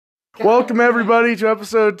Welcome everybody to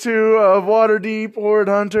episode 2 of Waterdeep Horde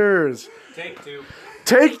Hunters. Take 2.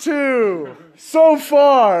 Take 2. So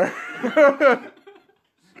far.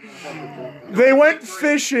 They went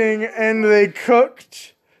fishing and they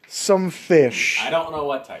cooked some fish. I don't know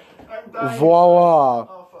what type. Voila.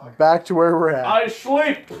 Back to where we're at. I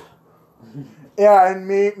sleep. Yeah, and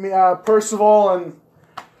me, Percival and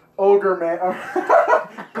Ogre Man.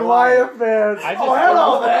 Goliath Man.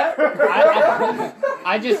 Hello there.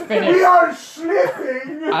 I just finished. We are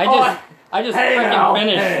sleeping. I just freaking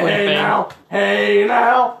finished sleeping. Hey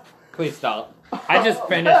now. Please stop. I just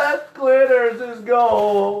finished. That glitters is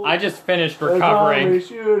gold. I just finished There's only recovering.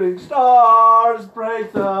 shooting stars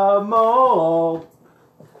break the mold.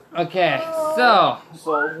 Okay, so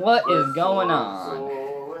what is going on?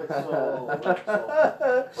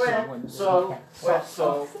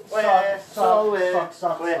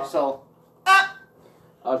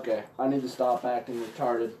 Okay, I need to stop acting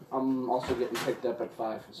retarded. I'm also getting picked up at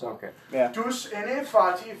 5, so okay. Dus ene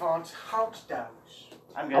fati want houtdows.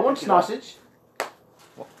 I want sausage.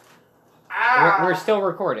 We're still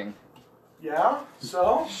recording. Yeah?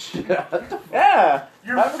 So? Yeah,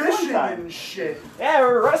 You're have a fun fishing time. and shit. Yeah,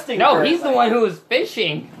 we're resting. No, for a he's the second. one who was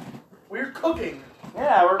fishing. We're cooking.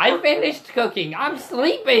 Yeah, I finished cooking. I'm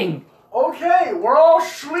sleeping. Okay, we're all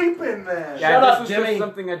sleeping then. Yeah, Shut this up, was Jimmy. just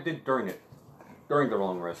something I did during it. During the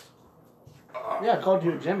long rest. Yeah, I called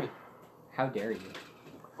you Jimmy. How dare you?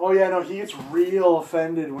 Oh yeah, no, he gets real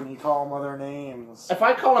offended when you call him other names. If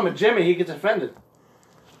I call him a Jimmy, he gets offended.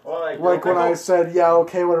 Like when I said, yeah,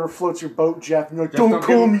 okay, whatever floats your boat, Jeff. And you're like, Just don't don't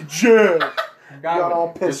call give me Jeff. Got all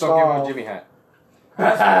Just pissed don't give him off. a Jimmy hat.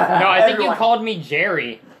 No, I think Everyone. you called me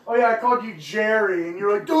Jerry. Oh yeah, I called you Jerry, and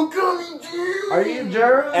you're like, don't call me Jerry. Are you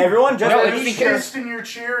Jerry? Everyone just No, like it's You because- pissed in your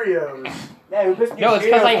Cheerios. yeah, who pissed in No, your it's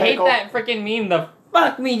because I Cheerios, hate pickle? that freaking meme. The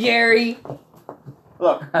fuck me, Jerry.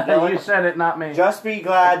 Look, You Dylan, said it, not me. just be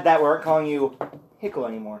glad that we aren't calling you Hickle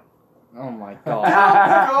anymore. Oh my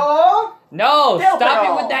god. Pickle. No, Dill stop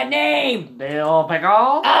pickle. it with that name. Dill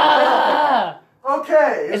pickle. Ah!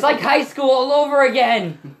 Okay. It's like high school all over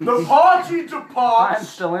again. the party I'm departs.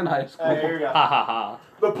 still in high school. Here we go. Ha ha ha.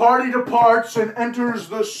 The party departs and enters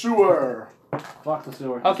the sewer. Fuck the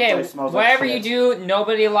sewer. Okay, place smells like whatever you shit. do,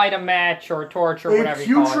 nobody light a match or a torch or A whatever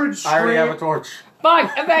you call putrid it. I already have a stream. torch.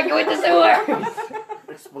 Fuck! Evacuate the sewer!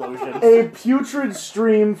 Explosions. A putrid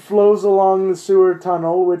stream flows along the sewer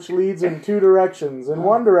tunnel, which leads in 2 directions. In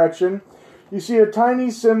one direction, you see a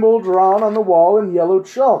tiny symbol drawn on the wall in yellow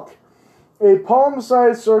chalk. A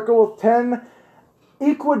palm-sized circle with 10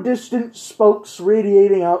 equidistant spokes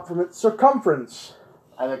radiating out from its circumference.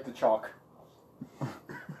 I like the chalk. Are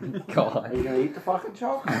God. you gonna eat the fucking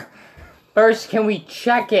chalk? First, can we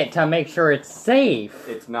check it to make sure it's safe?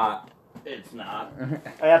 It's not. It's not. And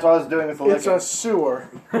that's what I was doing with the It's licking. a sewer.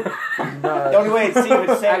 The only way to see if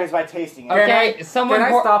it's safe is by tasting it. Okay, someone Can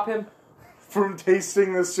I pour- stop him? From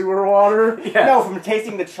tasting the sewer water? Yes. No, from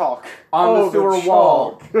tasting the chalk. On the sewer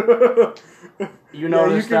wall. wall. You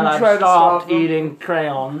notice can that try I've to stop stopped him. eating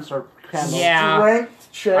crayons or candles. Yeah. Strength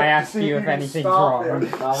check. I asked to see you if if can anything's stop wrong.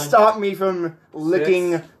 him. Stop me from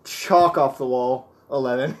licking chalk off the wall.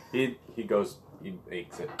 11. He goes, he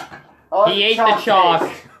aches it. Oh, He ate the chalk.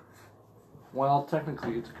 taste. Well,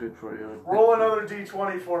 technically it's good for you. Roll another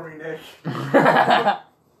d20 for me, Nick.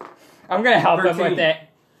 I'm gonna help him 13. with it.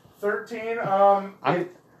 13.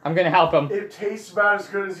 I'm gonna help him. It tastes about as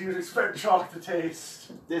good as you'd expect chalk to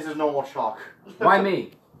taste. This is normal chalk. Why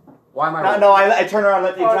me? Why am I? No, I turn around and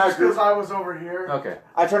let the Oh, entire just because group. I was over here. Okay.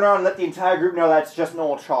 I turn around and let the entire group know that's just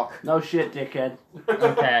normal chalk. No shit, dickhead.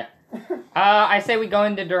 Okay. I say we go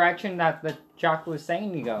in the direction that the Jock was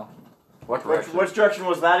saying to go. What direction? Which direction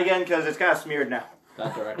was that again? Because it's kind of smeared now.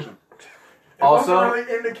 That direction. It Also- wasn't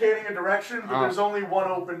really indicating a direction, but Oh. there's only one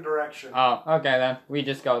open direction. Oh, okay then. We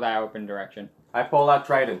just go that open direction. I pull out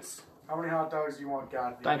tridents. How many hot dogs do you want,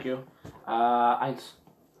 God? Thank you. Eins.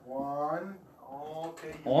 1. Okay.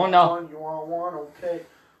 You Oh, want no. 1. You want 1. Okay.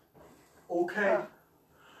 Okay.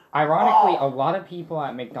 Ironically, a lot of people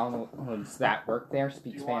at McDonald's that work there Do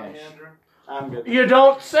speak you want Spanish. Andrew? I'm good. You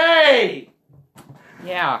don't say!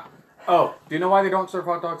 Yeah. Oh, do you know why they don't serve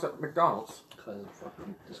hot dogs at McDonald's? Because it's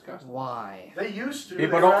fucking disgusting. Why? They used to.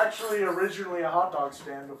 People they were don't- actually originally a hot dog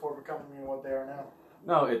stand before becoming what they are now.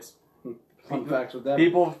 No, it's Fun facts with that.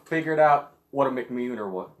 people figured out what a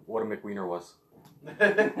McWiener was.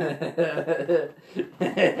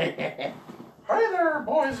 Hey there,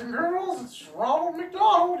 boys and girls. It's Ronald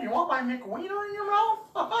McDonald. You want my McWiener in your mouth?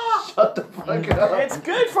 Shut the fuck up. It's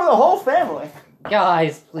good for the whole family.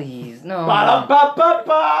 Guys, please, no.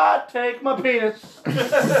 Ba-da-ba-ba-ba! Take my penis.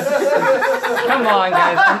 Come on,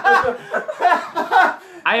 guys.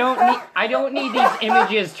 I don't need these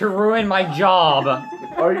images to ruin my job.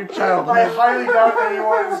 Or your child. I highly doubt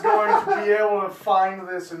anyone is going to be able to find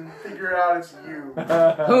this and figure out it's you.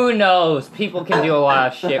 Who knows? People can do a lot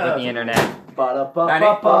of shit with the internet.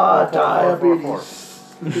 Ba-da-ba-ba-ba, diabetes.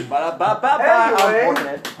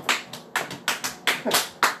 Anyway,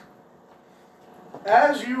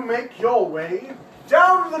 as you make your way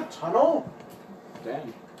down the tunnel,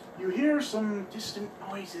 Damn. you hear some distant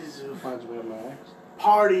noises of Reminds me of my ex.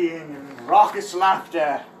 partying and raucous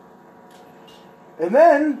laughter. And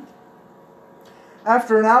then,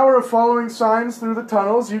 after an hour of following signs through the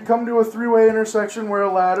tunnels, you come to a three-way intersection where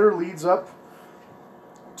a ladder leads up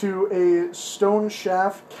to a stone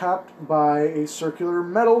shaft capped by a circular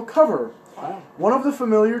metal cover. Wow. One of the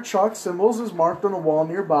familiar chalk symbols is marked on a wall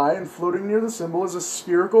nearby, and floating near the symbol is a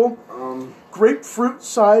spherical,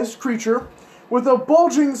 grapefruit-sized creature with a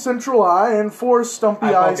bulging central eye and 4 stumpy I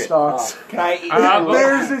eye poke it. stalks. Can I eat It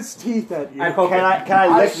bares its teeth at you. I poke Can it. I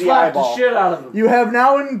I lick the slapped the eyeball? shit out of him. You have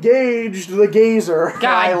now engaged the gazer. I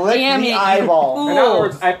God lick damn the it! eyeball. In other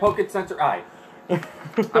words, I poke its center eye.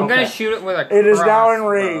 I'm gonna shoot it with a. It is now crossbow.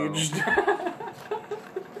 enraged.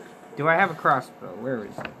 Do I have a crossbow? Where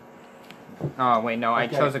is it? Oh wait, no. I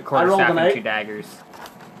Okay. chose a I quarter rolled staff an and 8. 2 daggers.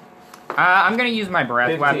 I'm gonna use my breath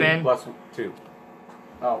 15 weapon. plus 2.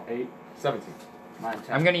 Oh, 8, 17. 9,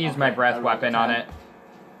 10. I'm gonna use my Okay, I breath rolled weapon a on 10. it.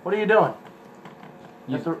 What are you doing?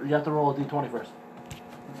 You have to roll a d20 first.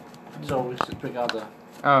 So we should pick out the...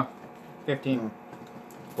 Oh, 15.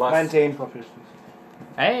 Plus, 19.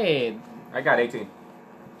 Hey. I got 18.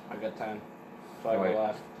 I got 10. So I Wait.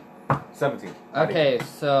 go last. 17. Okay,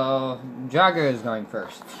 so Jogger is going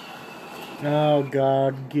first. Oh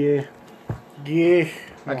god, yeah.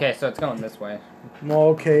 Okay, so it's going this way.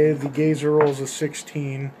 Okay, the gazer rolls a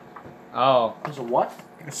 16. Oh, There's a what?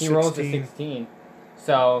 he rolls a 16.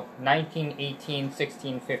 So 19, 18,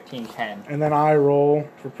 16, 15, 10. And then I roll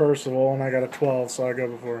for Percival, and I got a 12, so I go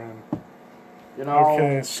before him. You know...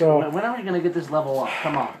 Okay, so- When are we going to get this level up?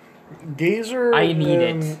 Come on. Gazer. I need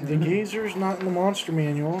it. The gazer's not in the monster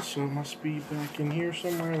manual, so it must be back in here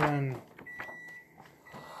somewhere then.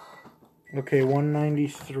 Okay,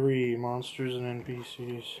 193 monsters and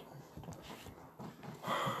NPCs.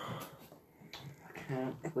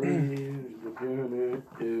 Can't believe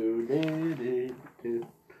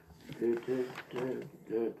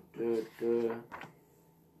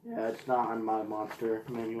Yeah, it's not on my monster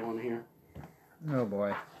manual on here. Oh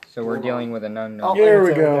boy. So we're Hold dealing with an unknown. Here we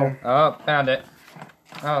it's go. right Oh, found it.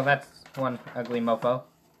 Oh, that's one ugly mofo.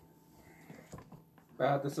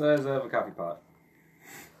 About the size of a coffee pot.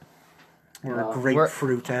 Or No.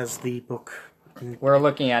 grapefruit, as the book We're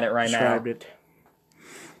looking at it right now. described it.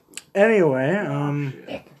 Anyway,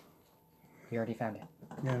 Nick, we already found it.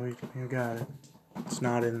 yeah, we got it. It's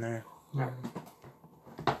not in there.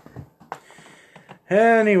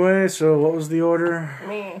 Anyway, so what was the order?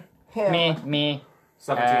 Me. Me,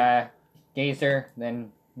 17. Gazer,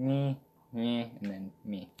 then me, and then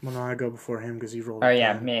me. Well, no, I go before him because he rolled. Oh a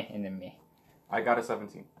yeah, 10. me, and then me. I got a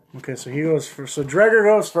 17. Okay, so he goes first. So Dregger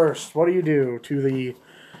goes first. What do you do to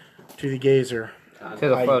the gazer? To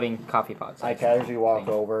the I- floating coffee pots. I casually walk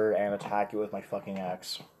over and attack you with my fucking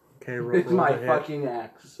axe. Okay, roll, It's roll my to hit. fucking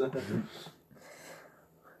axe.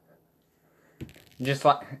 Just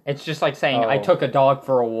like it's just like saying Oh. I took a dog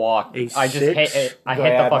for a walk. A I just six? hit it. I Do hit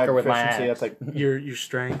the add fucker with my proficiency? axe. That's like Your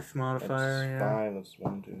strength that's modifier. Yeah. 5. That's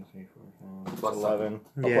 1, 2, 3, 4, 5. Plus 11.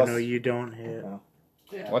 Oh, Yeah, plus- no, you don't hit. No.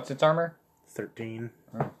 Yeah. What's its armor? 13.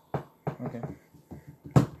 Okay.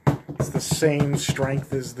 It's the same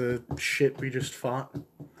strength as the shit we just fought.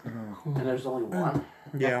 And there's only one.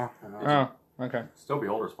 Yeah. Oh, okay. Still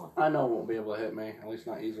beholder's one. I know it won't be able to hit me, at least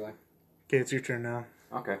not easily. Okay, it's your turn now.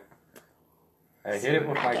 Okay. I hit it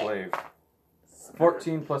with my glaive.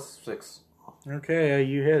 14 plus 6. Okay,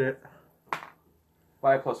 you hit it.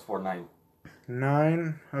 5 plus 4, 9.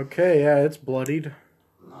 9. Okay, yeah, it's bloodied.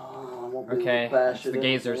 No, I won't be Okay. able to bash It's it the in,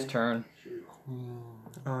 Gazer's okay? turn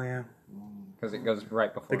Oh, yeah. because it goes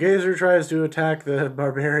right before. The gazer tries to attack the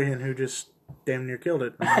barbarian who just damn near killed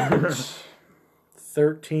it.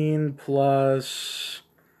 13 plus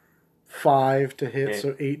 5 to hit, Okay.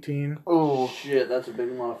 so 18. Oh shit, that's a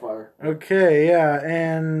big modifier. Okay, yeah,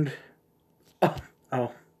 and...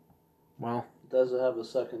 Oh. Well. Does it have a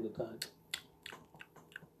second attack?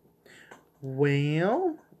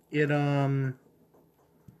 Well, it,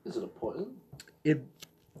 Is it a poison? it,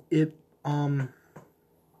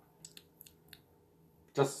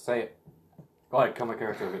 Just say it. Go ahead, kill my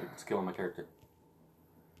character. It's killing my character.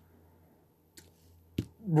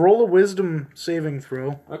 roll a wisdom saving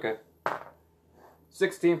throw. Okay.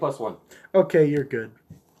 16 plus 1. Okay, you're good.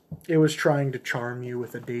 It was trying to charm you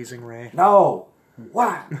with a dazing ray. No.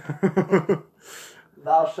 What?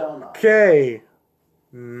 Thou shalt not. Okay.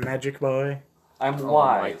 Magic boy. I'm Oh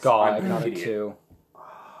wise. my god, I I'm got an a idiot. 2.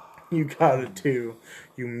 You got it too.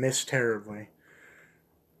 You missed terribly.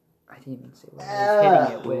 I didn't even say what I was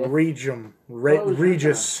hitting it with. Regum. What was your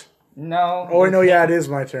Regis. No. Oh, no, yeah, it is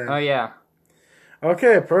my turn. Oh, yeah.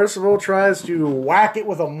 Okay, Percival tries to whack it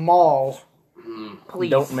with a maul. Please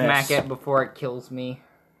Don't smack miss. it before it kills me.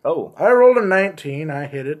 Oh. I rolled a 19. I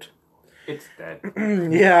hit it. It's dead.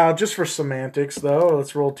 Yeah, just for semantics, though.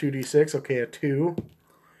 Let's roll 2d6. Okay, a 2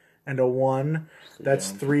 and a 1.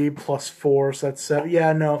 That's 3 plus 4, so that's 7.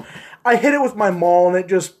 Yeah, no. I hit it with my maul, and it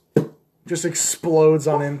just explodes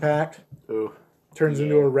on impact. Ooh. Turns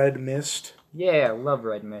into a red mist. Yeah, I love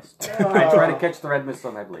red mist. I try to catch the red mist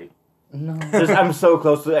on my blade. No. I'm so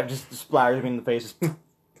close to it, it just splatters me in the face.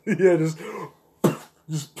 Yeah, just...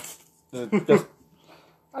 Just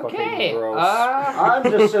Okay. gross. I'm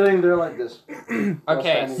just sitting there like this.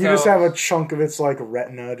 Okay, You so... just have a chunk of its, like,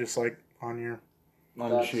 retina just, like, on your... on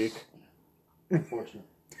your That's cheek. unfortunate.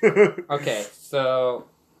 Okay, so...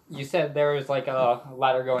 You said there was, like, a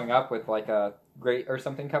ladder going up with, like, a grate or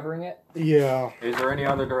something covering it? Yeah. Is there any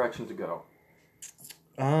other direction to go?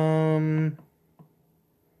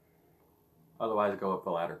 Otherwise, go up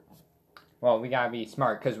the ladder. Well, we gotta be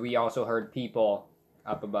smart, because we also heard people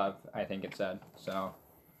up above, I think it said, so...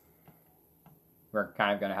 We're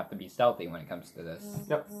kind of gonna have to be stealthy when it comes to this.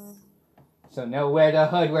 Yep. So know where the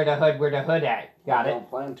hood at. Got I it? don't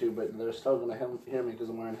plan to, but they're still gonna hear me because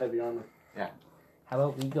I'm wearing heavy armor. How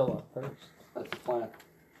about we go up first? That's the plan.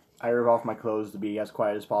 I rip off my clothes to be as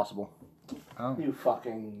quiet as possible. Oh. You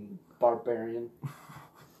fucking barbarian.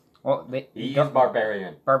 Well, He's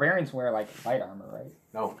barbarian. barbarians wear, like, light armor, right?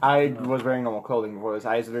 No. I was wearing normal clothing before this.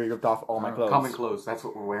 I literally ripped off all my clothes. Common clothes. That's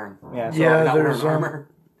what we're wearing. Yeah, so Yeah, I'm not there's, wearing armor.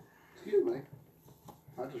 Excuse me.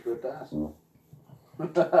 I just ripped ass.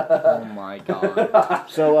 Oh my god.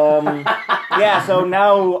 So, yeah, so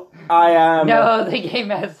now I am... No, the game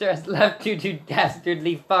master has left you to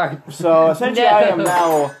dastardly farts. So, essentially, No. I am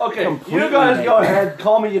now Okay, completely you guys go naked. ahead.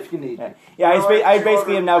 Call me if you need me. Yeah, I, Alright, I two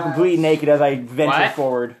basically am other now completely paths. naked as I venture What?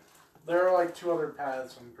 forward. There are, like, 2 other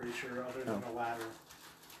paths, I'm pretty sure, other than the ladder.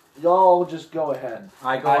 Y'all just go ahead.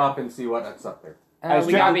 I go up and see what's up there. I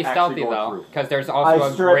We gotta be actually stealthy, go though, through. because there's also I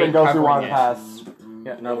a strip grate and go through one covering of it. the paths.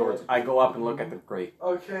 Yeah, in other words, I go up and look at the grate.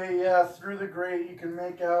 Okay, yeah, through the grate you can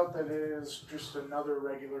make out that it is just another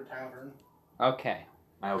regular tavern. Okay,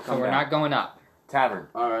 I will so come we're down. not going up. Tavern.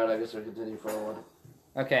 Alright, I guess we continue forward.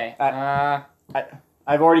 Okay,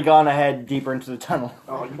 I've already gone ahead deeper into the tunnel,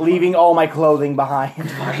 Oh, leaving all my clothing behind.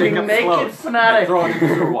 I pick up the naked clothes fanatic. and throw it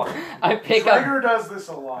into the water. I pick up... Traeger does this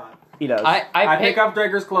a lot. He does. I pick up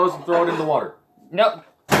Drager's clothes and throw it in the water. No,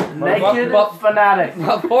 Naked Well, fanatic.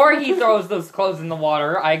 before he throws those clothes in the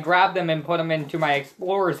water, I grab them and put them into my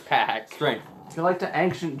explorer's pack. Strength. You're like the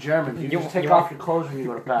ancient Germans. You You- just take you off want- your clothes when you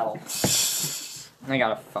go to battle. I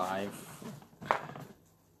got a 5.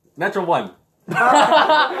 Natural 1.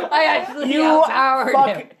 I actually You outpowered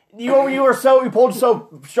fuck. him. You pulled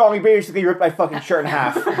so strong, you basically ripped my fucking shirt in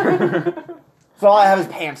half. So all I have is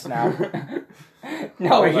pants now.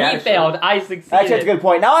 No, Wait, he yeah, failed. I succeeded. Actually, that's a good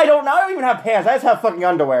point. Now I don't even have pants. I just have fucking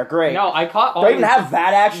underwear. Great. No, I caught all Do I even his- have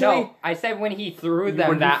that actually? No, I said when he threw Were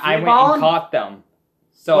them you that I went freeballing? and caught them.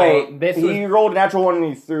 So Wait, this he was rolled a natural one and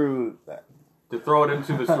he threw that. To throw it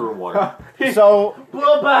into the sewer water. So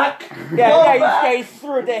Blow back! he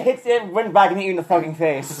threw it. It hits it, went back and hit you in the fucking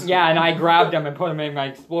face. yeah, and I grabbed them and put them in my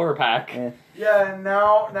explorer pack. Yeah. Yeah, and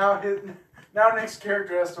now Nick's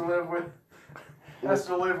character has to live with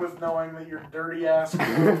knowing that your dirty ass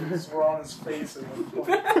clothes were on his face and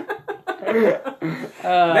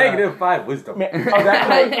 -5 wisdom. Oh,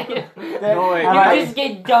 No, wait. You I- just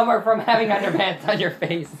get dumber from having underpants on your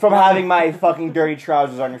face. From having my fucking dirty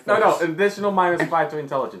trousers on your face. No, additional -5 to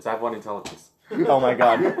intelligence. I have 1 intelligence. Oh my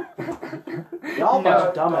god. Y'all No. bunch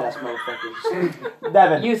of dumbass motherfuckers.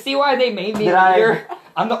 Devin. You see why they made me Did I- leader?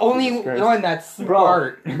 I'm the only Christ. one that's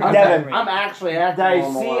smart. Devin. I'm actually Did acting I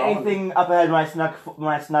normal see while I'm- anything up ahead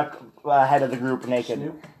when I snuck ahead of the group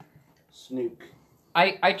naked? Snook.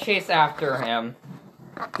 I chase after him.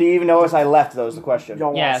 Do you even notice I left, though, is the question.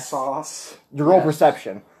 y'all Yes. want sauce. You roll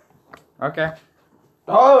perception. Okay.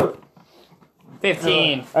 Oh!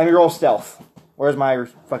 15. And you roll stealth. Where's my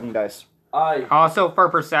fucking dice? Also for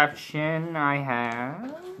perception, I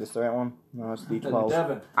have This the right one? No, it's D12.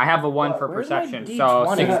 Devin. I have a 1 for Where's my perception, D20?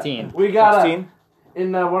 so 16. We got 16?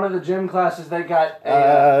 in one of the gym classes, they got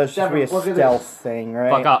a. It should be a Devin, look at stealth this. thing, right?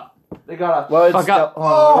 Fuck up. They got a. Well, it's Fuck up. stealth.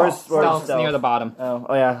 Oh, where's Stealth's stealth? near the bottom. Oh,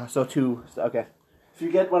 yeah, so 2. Okay. If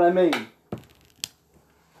you get what I mean.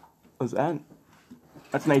 What's that?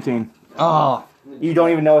 That's an 18. Oh. You don't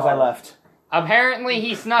even notice I left. Apparently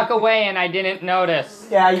he snuck away and I didn't notice.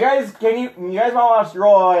 Yeah, you guys want to watch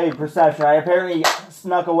roll a perception? I apparently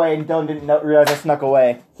snuck away and didn't realize I snuck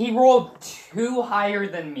away. He rolled 2 higher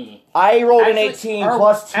than me. I rolled Actually, an 18 or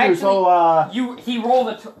plus 2, actually, so he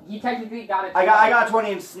rolled he technically got it. I got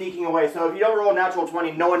 20 in sneaking away. So if you don't roll a natural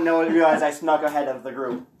 20, no one realizes I snuck ahead of the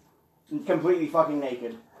group, completely fucking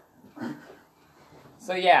naked.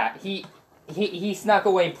 So yeah, he snuck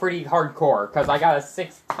away pretty hardcore because I got a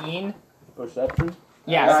 16. Perception?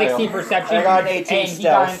 Yeah, 16 perception. I got an 18 and he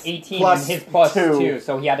got an stealth, 18 plus and his plus 2. 2,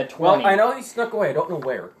 so he had a 20. Well, I know he snuck away. I don't know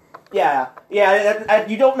where. Yeah.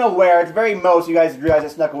 You don't know where. It's very most you guys realize I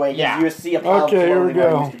snuck away. Yeah. You just see a pile Okay, of here we clothing where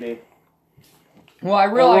it go. used to be. Well, I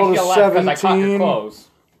rolled realized a you left because I caught your 17. clothes.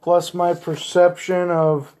 Plus my perception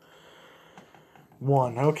of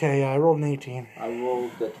 1. Okay, I rolled an 18. I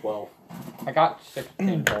rolled the 12. I got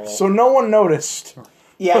 16 total. So no one noticed.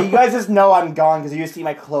 Yeah, you guys just know I'm gone because you just see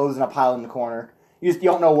my clothes in a pile in the corner. You just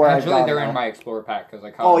don't know where I've Actually, gone. they're now. in my Explorer pack because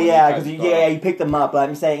I caught Oh them yeah, because because you picked them up. But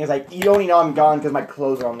I'm saying is like you only know I'm gone because my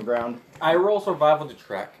clothes are on the ground. I roll survival to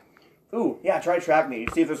track. Ooh, yeah, try to track me.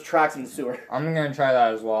 See if there's tracks in the sewer. I'm gonna try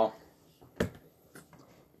that as well.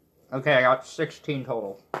 Okay, I got 16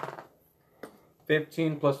 total.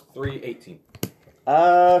 15 plus 3, 18.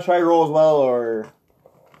 Should I roll as well or?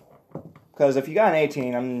 Because if you got an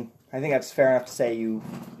 18, I think that's fair enough to say you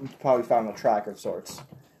probably found a track of sorts.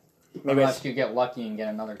 Maybe Unless you get lucky and get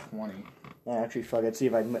another 20. yeah, actually, fuck it. See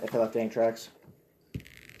if I left any tracks.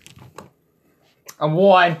 A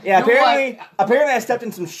 1. Yeah, You apparently I stepped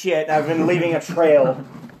in some shit and I've been leaving a trail.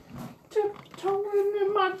 Tiptoeing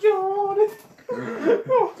in my Jordan.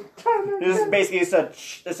 This is basically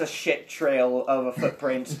just a shit trail of a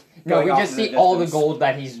footprint. No, going we off just into see all the distance. gold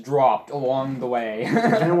that he's dropped along the way.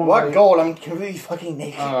 What gold? I'm completely fucking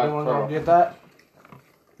naked. Anyone gonna get that?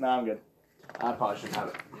 Nah, I'm good. I probably should have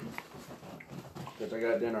it. Because I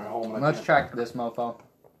got dinner at home. And I Let's can't. track this mofo.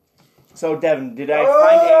 So, Devin, did I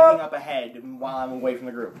find anything up ahead while I'm away from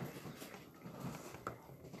the group?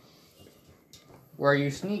 Were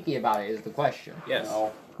you sneaky about it is the question. Yes.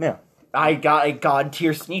 No. I got a god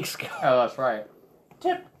tier sneak skill. Oh, that's right.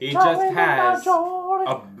 He just has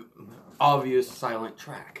a obvious silent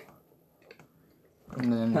track.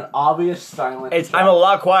 And then An obvious silent. I'm a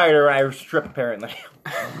lot quieter when I strip, apparently.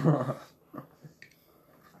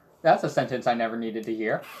 that's a sentence I never needed to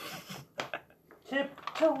hear.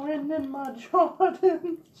 Tiptoeing in my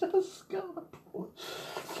Jordan. Just gonna pull.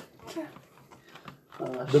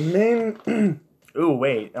 The main Ooh,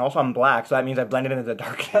 wait. And also, I'm black, so that means I blended into the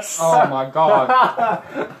darkness. Oh my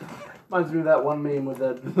god. Reminds me of that one meme with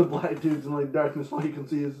the black dudes in like darkness, all you can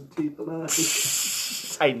see is the teeth and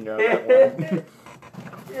eyes. I know that one.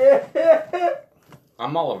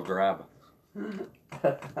 I'm olive drab.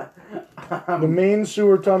 The main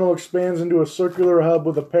sewer tunnel expands into a circular hub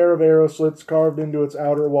with a pair of arrow slits carved into its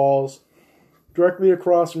outer walls. Directly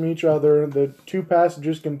across from each other, the two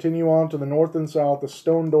passages continue on to the north and south. A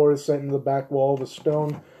stone door is set into the back wall of a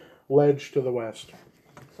stone ledge to the west.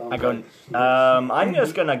 I'm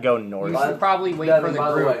just gonna go You north. should probably wait Devin, for the by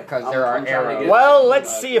the group way, because I'm there are trying to arrows. get- Well,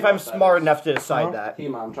 let's see if I'm smart enough to decide that.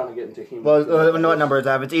 Hema, I'm trying to get into Hema. Well, what number is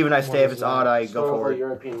that? If it's even, I stay. If it's odd, I go Historical forward.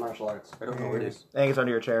 European martial arts. I don't know where it is. I think it's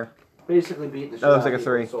under your chair. Basically beating the shit That looks out like a of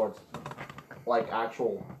people 3. with swords. Like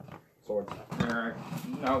actual swords. Alright.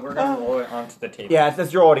 No, we're gonna roll it onto the table. Yeah,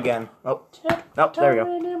 let's roll it again. Oh, nope, there we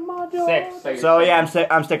go. 6. you're So yeah, safe.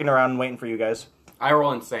 I'm sticking around and waiting for you guys. I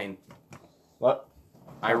roll insane. What?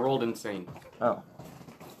 I rolled insane. Oh.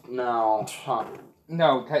 No. Huh.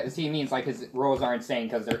 No, cause he means like his rolls are insane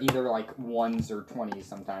because they're either like 1s or 20s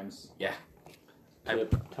sometimes. Yeah. I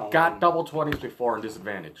Tiptoeing. got double 20s before and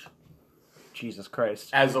disadvantage. Jesus Christ.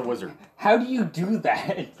 As a wizard. How do you do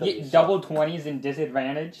that? Get double 20s and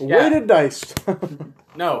disadvantage? Yeah. Weighted dice.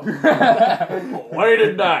 No.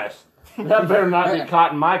 Weighted dice. That better not be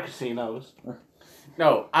caught in my casinos.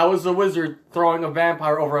 No. I was a wizard throwing a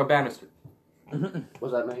vampire over a banister.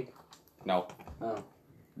 Was that me? No. Oh.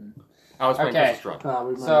 I was playing Okay. Princess Drug. I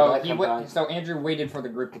remember So that he campaign. so Andrew waited for the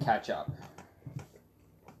group to catch up.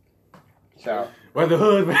 So Where the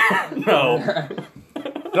hood? No.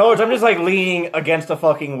 No, I'm just like leaning against a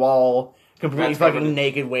fucking wall, completely That's covered fucking in-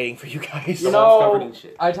 naked, waiting for you guys. You The know- wall's covered in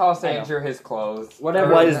shit. I tossed I know. Andrew his clothes.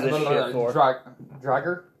 Whatever. What is this shit for?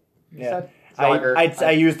 Dragger? You Yeah. said? I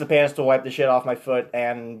Dragger. used the pants to wipe the shit off my foot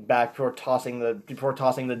and back before tossing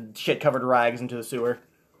the shit covered rags into the sewer.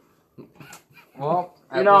 Well,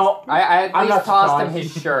 You know, I at I'm least not tossed him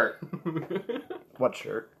surprised. his shirt. What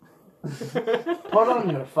shirt? Put on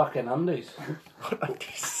your fucking undies.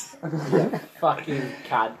 Fucking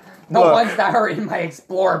cat. The Look. ones that are in my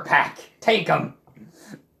Explorer pack. Take them.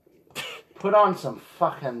 Put on some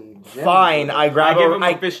fucking gym Fine, clothes. I grab I give a... him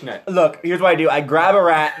a fishnet. Look, here's what I do. I grab a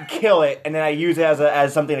rat, kill it, and then I use it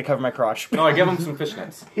as something to cover my crotch. No, I give him some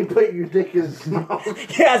fishnets. He put your dick in his mouth.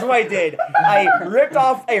 Yeah, that's what I did. I ripped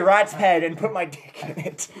off a rat's head and put my dick in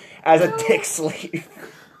it as a dick sleeve.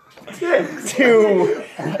 To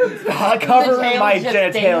cover The tail's my just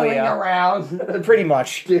dangling genitalia. around. Pretty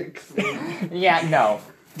much. Yeah, no.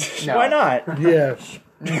 No. Why not? Yes.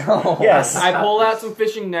 No. Yes. I pull out some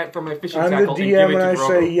fishing net from my fishing I'm the tackle and give DM it and I to say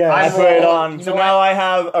Grogu. yes. I I put it roll- on. you So know now what? I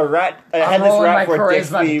have a I'm headless rolling my rat for a dick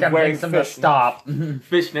charisma to sleeve wearing convince him to fish. stop.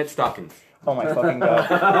 Fishnet stockings. Oh my fucking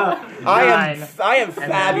god. Nine. I am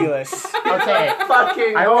fabulous. Okay.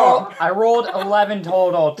 Fucking I rolled 11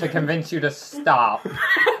 total to convince you to stop.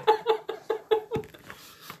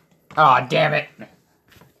 Aw, damn it.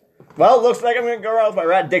 Well, it looks like I'm gonna go around with my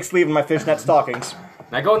rat dick sleeve and my fishnet stockings.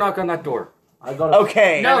 Now go knock on that door. I got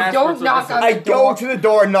Okay. No, ask don't for knock services. on I the go door. to the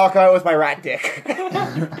door and knock on it with my rat dick. You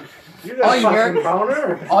Oh, got a you fucking hear-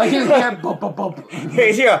 boner? All you hear, bump, bump, bump. Hey,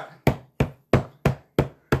 he's here.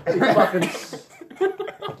 Fucking.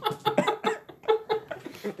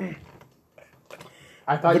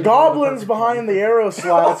 I thought The you goblins behind the arrow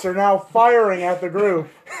slats are now firing at the group.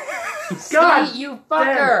 God See, you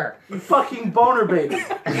fucker. You fucking boner baby.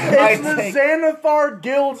 It's the think- Xanathar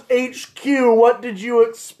Guild's HQ. What did you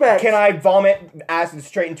expect? Can I vomit acid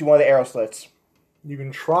straight into one of the arrow slits? You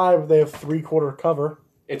can try, but they have 3/4 cover.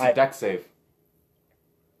 It's I- a deck save.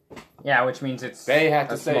 Yeah, which means it's They have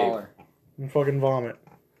to a save. smaller. And fucking vomit.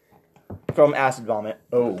 From acid vomit.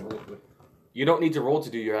 Oh. You don't need to roll to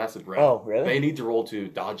do your acid breath. Oh, really? They need to roll to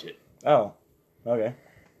dodge it. Oh. Okay.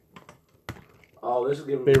 Oh, this is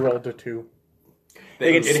giving They rolled a 2.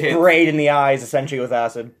 They get it hits. sprayed in the eyes, essentially, with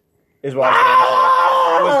acid. Is what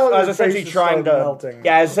I was Oh, I was the essentially faces trying start to... melting.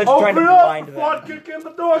 Yeah, I was essentially trying to Open up! blind them. Fuck, kick in the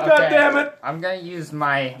door, Okay. goddammit! I'm gonna use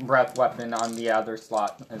my breath weapon on the other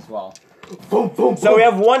slot as well. Boom, boom, So we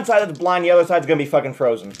have one side that's blind, the other side's gonna be fucking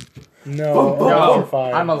frozen. No, Boom, no, No,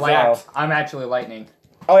 fire. I'm a light. Wow. I'm actually lightning.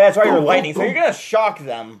 Oh, yeah, that's right, you're Boom, lightning, so boom, you're gonna shock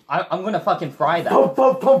them. I'm gonna fucking fry them. Boom,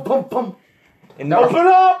 boom, boom, boom, boom. And Open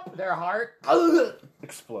up! Their heart,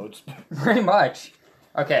 explodes. pretty much.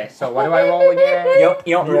 Okay, so what do I roll again? You don't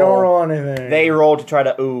You don't roll. roll anything. They roll to try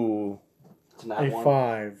to... Ooh. It's not a one.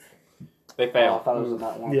 5. They Oh, I fail. thought it was in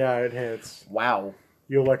that one. Yeah, it hits. Wow.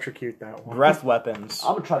 You electrocute that one. Breath weapons.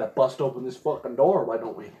 I'm gonna try to bust open this fucking door, why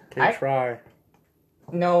don't we? Okay, I- try.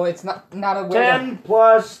 No, it's not a wear. 10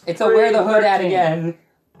 plus. It's a wear the hood at 13. again.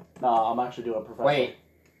 No, I'm actually doing professional. Wait,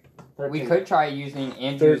 13. we could try using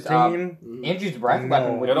Andrew's 13. Andrew's breath No.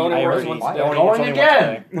 weapon would It be only I works already- once a they day. only- Going it's only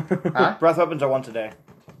again. once a day. Huh? Breath weapons are once a day.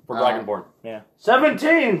 For Oh. Dragonborn.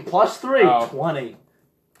 17 plus 3. Oh. 20.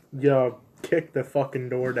 You kick the fucking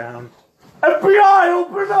door down. FBI,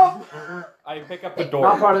 open up! I pick up the Not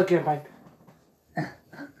door. part of the campaign.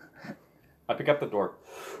 I pick up the door.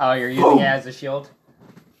 Oh, you're using it as a shield?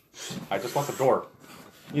 I just want the door.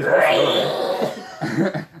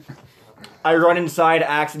 I run inside,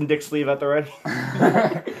 axe and dick sleeve at the ready.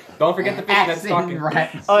 Don't forget the fishnet Axe and stocking.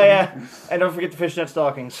 rats. Oh yeah, and don't forget the fishnet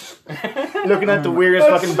stockings. Looking at the weirdest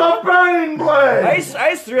It's fucking... the burning I blade!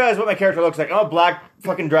 just realized what my character looks like. I'm a black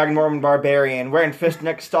fucking Dragonborn barbarian wearing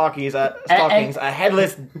fishnet stockings, a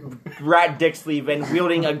headless rat dick sleeve, and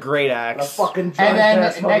wielding a great A axe. fucking And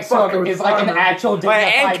giant-ass then next to motherfucker him with is like an armor. actual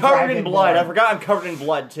dignified And covered in blood. I dragonborn. forgot I'm covered in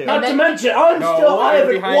blood too. Not to then- mention, I you're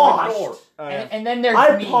haven't behind the washed. door. Oh, yeah. And then there's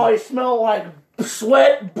I me. probably smell like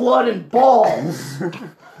sweat, blood, and balls.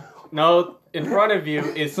 No, in front of you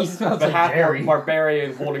is He smells the like half Jerry.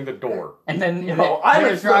 barbarian holding the door. And then No, I'm in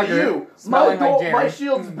there's front of Roger you. My smelling like door, Jerry. my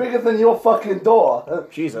shield's bigger than your fucking door.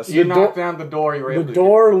 Jesus. You The knock door- down the door, you're able The to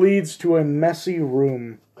door leads to a messy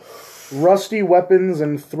room. Rusty weapons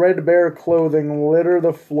and threadbare clothing litter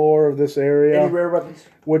the floor of this Any area, rare weapons?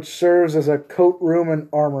 which serves as a coat room and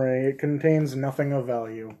armory. It contains nothing of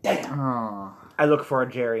value. Oh, I look for a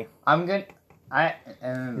Jerry. I'm good.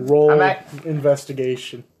 Roll I'm,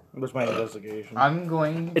 investigation. What's my investigation? I'm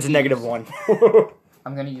going. It's a to negative use- 1.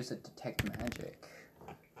 I'm going to use a detect magic.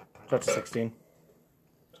 That's a 16.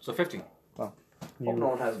 So 15. Hope You no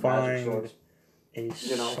one has magic find swords. a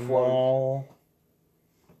You know, small,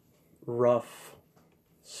 rough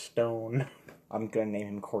stone. I'm gonna name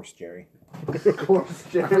him Coarse Jerry. Of course,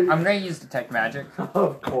 Jerry. I'm going to use detect magic.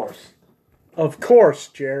 Of course. Of course,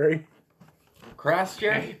 Jerry. Crass,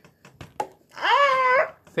 Jerry?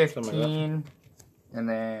 15. And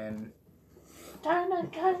then.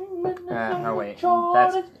 Oh wait,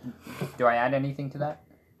 that's. Do I add anything to that?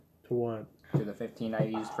 What? To the 15 I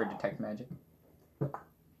used for detect magic. Are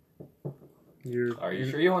you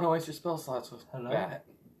sure you want to waste your spell slots with Hello? that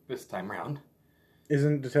this time round?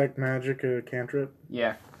 Isn't detect magic a cantrip?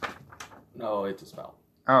 Yeah. No, it's a spell.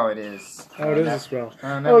 Oh, it is. Oh, it is a spell.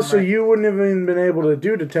 Never Oh, so mind. you wouldn't have even been able to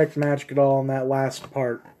do detect magic at all in that last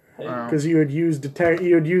part Oh. because you had used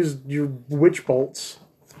your witch bolts.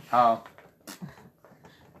 Oh.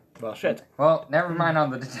 Well, shit. Well, never mind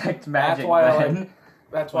on the detect magic. That's why I then. like.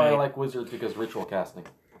 That's why I Wait. like wizards, because ritual casting.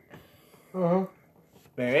 Uh-huh.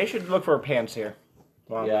 Maybe I should look for pants here.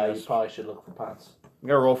 Well, Yeah, yes. you probably should look for pants. I'm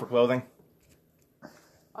gonna roll for clothing.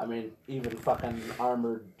 I mean, even fucking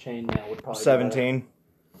armored chainmail would probably be 17.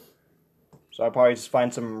 So I'll probably just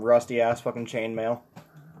find some rusty ass fucking chainmail.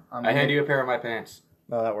 I hand you a pair of my pants.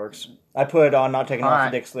 Oh, that works. I put it on, not taking off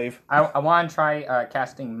Alright. the dick sleeve. I want to try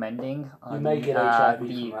casting mending on You may get HIV from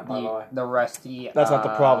the, that, by the way. the rusty. That's not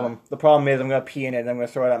the problem. The problem is I'm gonna pee in it and I'm gonna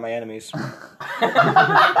throw it at my enemies.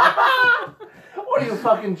 What are you,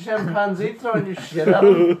 fucking chimpanzee, throwing your shit at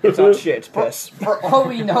him? It's not shit, it's piss. For all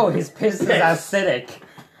we know, his piss is acidic.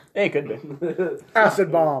 Hey, it could be.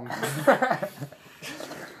 Acid bomb.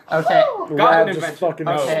 Okay. Lab an just invention. fucking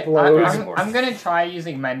Okay, explodes. I'm gonna try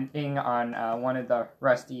using mending on one of the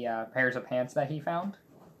rusty pairs of pants that he found.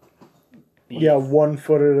 Yeah, 1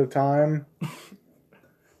 foot at a time.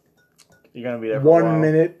 You're gonna be there for a 1 while.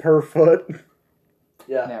 minute per foot.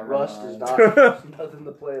 Yeah, Never rust is mind. not nothing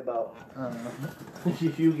to play about. Uh,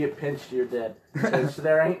 If you get pinched, you're dead. So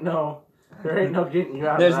there ain't no getting you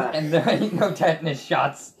out there's of that. and there ain't no tetanus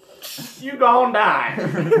shots. You gon' die.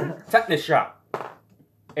 Tetanus shot.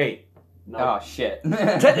 8. No. Oh shit.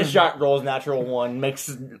 Tetanus shot rolls natural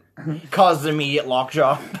 1, causes immediate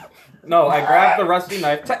lockjaw. No, I grabbed the rusty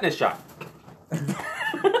knife. Tetanus shot.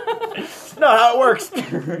 No, how it works.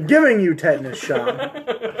 Giving you tetanus shot.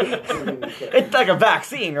 It's like a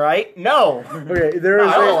vaccine, right? No. Okay, there No,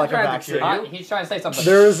 is I don't a, like a trying to vaccine. kill you. He's trying to say something.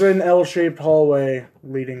 there is an L-shaped hallway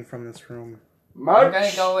leading from this room. I'm March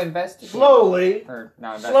gonna go investigate. slowly. Or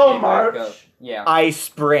no, Slow investigate, march. go. Yeah. I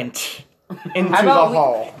sprint into How the about we-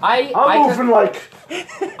 hall. I'm I moving like...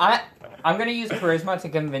 I'm gonna use charisma to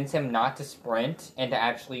convince him not to sprint and to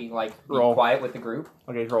actually like be Roll. quiet with the group.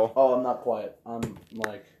 Okay, roll. Oh, I'm not quiet. I'm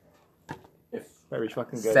like, if Very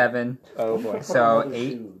fucking good. 7. Oh boy. So, Put on 8.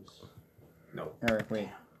 shoes. Or wait.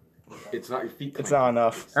 It's not your feet. It's not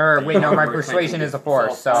enough. Or wait, no, my persuasion is a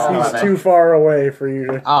 4, so He's 11. too far away for you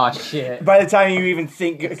to... Oh shit. By the time you even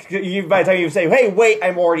think, by the time you say, "Hey, wait,"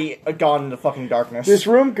 I'm already gone in the fucking darkness. This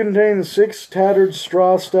room contains 6 tattered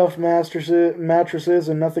straw-stuffed mattresses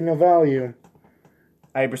and nothing of value.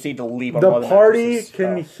 I proceed to leap on The one of party mattresses.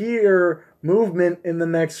 can hear movement in the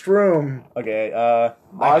next room. Okay, I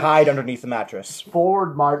March. hide underneath the mattress.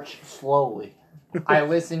 Forward march slowly. I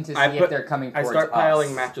listen to see if they're coming I towards start piling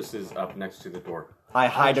us. mattresses up next to the door. I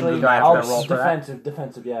hide under the do I have to mattress. roll for that?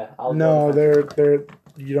 Defensive, yeah. I'll No, go defensive.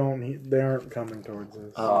 they aren't coming towards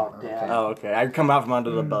us. Oh, damn. Oh, okay. I come out from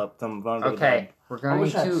under the bed. From under the bed. Okay, we're I going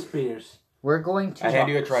wish I had to spears. I hand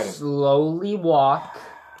you a trident. slowly walk.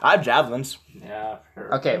 I have javelins. Yeah, for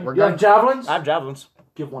sure. Okay, we're You have going. javelins? I have javelins.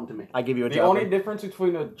 Give one to me. I give you a The javelin. only difference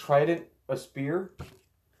between a trident, a spear,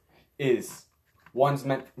 is one's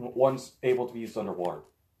able to be used underwater.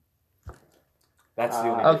 That's the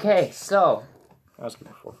only. Okay, so I was good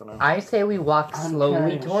before for now. I say we walk I'm slowly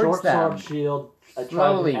carrying a towards short them. sword, shield, a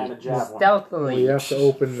Slowly, trident, and a javelin. stealthily. We have to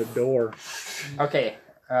open the door. Okay.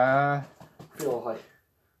 I feel like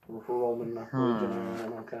we're Roman Legion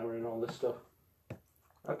and I'm covering all this stuff.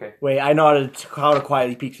 Okay. Wait, I know how to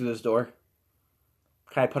quietly peek through this door.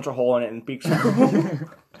 Can I punch a hole in it and peek through?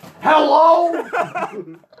 Hello?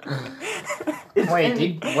 Wait,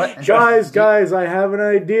 did what? Guys, I have an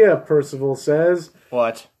idea, Percival says.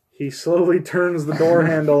 What? He slowly turns the door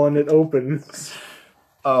handle and it opens.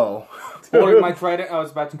 Oh. Holding my trident, I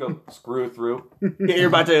was about to go screw through. You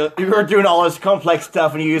were doing all this complex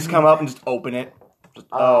stuff and you just come up and just open it. Just,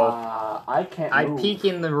 I can't I move. peek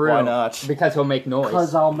in the room. Why not? Because he'll make noise.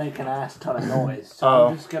 Because I'll make an ass ton of noise. So Oh.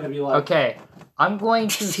 I'm just gonna be like, Okay, I'm going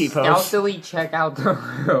to T-pose. stealthily check out the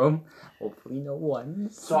room. Hopefully no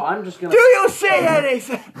one's. so I'm just gonna. do you say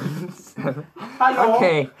anything? I know.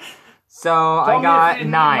 Okay, so Tell I me got if you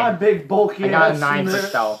need My 9. big bulky I got a ass 9 for in there.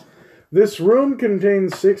 stealth. This room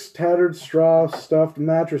contains 6 tattered straw-stuffed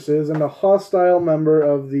mattresses and a hostile member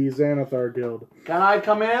of the Xanathar Guild. Can I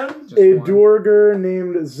come in? Just A one. Duergar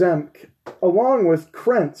named Zemk, along with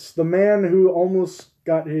Krentz, the man who almost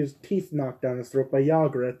got his teeth knocked down his throat by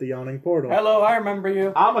Yagra at the Yawning Portal. Hello, I remember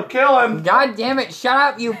you. I'ma kill him. God damn it! Shut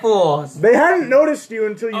up, you fools! They hadn't noticed you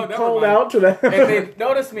until you Oh, never called mind. out to them. If they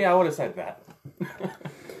noticed me, I would have said that.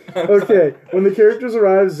 Okay, when the characters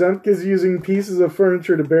arrive, Zemk is using pieces of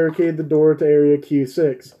furniture to barricade the door to Area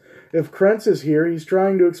Q6. If Krentz is here, he's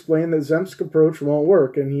trying to explain that Zemsk's approach won't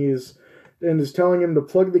work, and is telling him to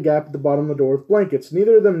plug the gap at the bottom of the door with blankets.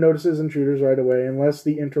 Neither of them notices intruders right away, unless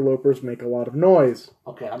the interlopers make a lot of noise.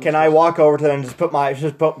 Okay. Can I walk over to them and just put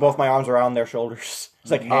both my arms around their shoulders? It's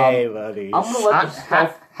like, hey, buddies. I'm gonna let the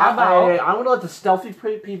stealth. how about- I'm gonna let the stealthy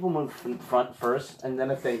people move in front first, and then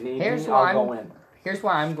if they need Here's me, what I'll go in. Here's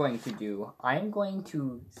what I'm going to do. I'm going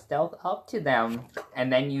to stealth up to them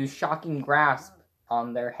and then use shocking grasp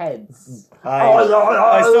on their heads.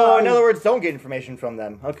 So, in other words, don't get information from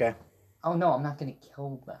them. Okay. Oh no, I'm not gonna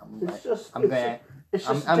kill them. It's just. I'm gonna It's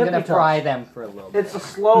I'm gonna fry them for a little bit. It's a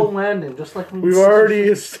slow landing, just like when We've already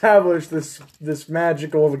established this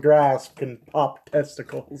magical grasp can pop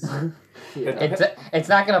testicles. It's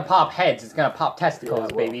not gonna pop heads. It's gonna pop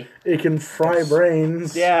testicles, baby. It can fry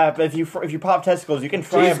brains. Yeah, but if you pop testicles, you can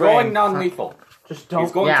fry He's a brain. going non-lethal. Just don't.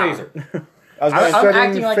 He's going Yeah. taser. I was I'm going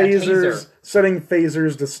acting like a taser. setting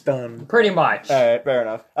phasers to stun. Pretty much. Alright, fair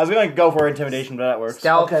enough. I was gonna go for intimidation, but that works.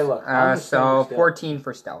 Stealth. Okay, look, I'm just saying So stealth. 14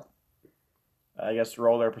 for stealth. I guess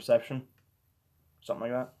roll their perception.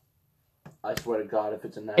 Something like that. I swear to God, if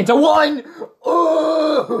it's a It's a 1.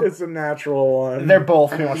 Ooh! It's a natural one. They're both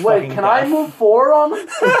pretty much Wait, fucking can I deaf. move forward on them?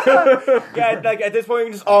 Yeah, like at this point, we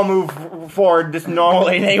can just all move forward just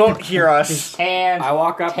normally, and they won't hear us. And I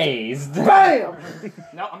walk up. tased. Bam!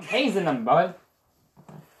 No, I'm tasing them, bud.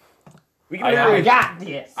 We can I literally- got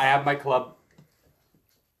this. I have my club.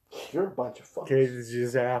 You're a bunch of fuckers. Okay, did you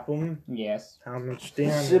zap them? Yes. How much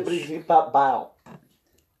damage? Zippity bop bow.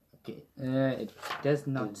 Okay. It does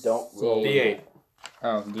not. Don't roll. say- D8.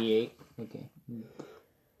 Oh, D8. Okay.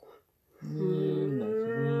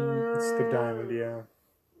 It's the diamond, yeah.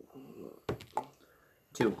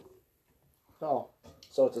 2. Oh,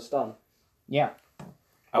 so it's a stun. Yeah.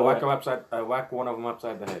 I whack one of them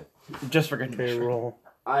upside the head. just for good Okay, measure. roll.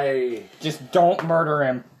 Just don't murder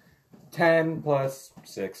him. 10 plus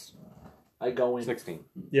 6. I go in. 16.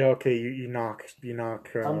 Yeah, okay, you knock.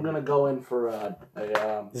 I'm gonna go in for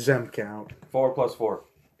Zemk out. 4 plus 4.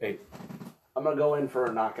 8. I'm gonna go in for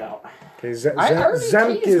a knockout. Okay, I already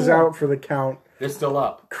Zemk tased is one. out for the count. They're still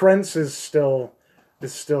up. Krentz is still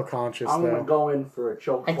conscious I'm though. gonna go in for a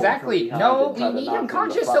choke. Exactly. No, we need him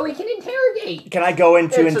conscious so we can interrogate. Can I go in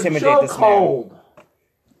to intimidate this man? man.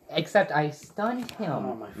 Except I stunned Oh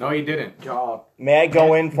him. my No, you didn't. God. May I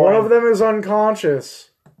go in for One him? of them is unconscious.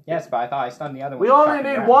 Yes, but I thought I stunned the other one. We only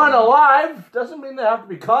need one alive. Doesn't mean they have to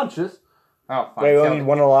be conscious. Oh, fine. Wait, we kill only need him.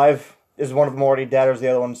 one alive? Is one of them already dead, or is the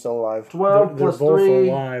other one still alive? 12 They're plus both 3.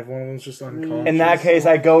 alive. One of them's just unconscious. In that case,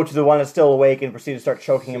 I go to the one that's still awake and proceed to start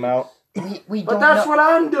choking him out. We But don't that's know. what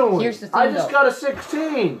I'm doing. Here's the I thing, just though. got a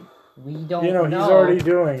 16. We don't You know, know. he's already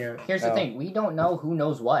doing it. Here's the Oh. thing. We don't know who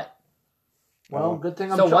knows what. Well, good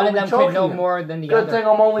thing I'm So one of them choking could know him. more than the Good other. thing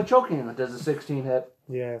I'm only choking him. Does a 16 hit?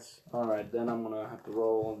 Yes. Alright, then I'm gonna have to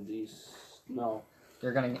roll on these. No.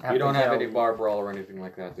 You're gonna have You don't to have kill. any bar brawl or anything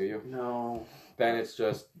like that, do you? No. Then it's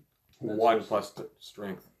just That's 1 just- plus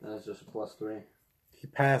strength. That's just a plus 3. He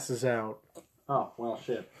passes out. Oh, well,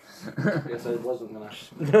 shit. Guess I wasn't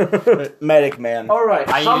gonna. Medic man. Alright,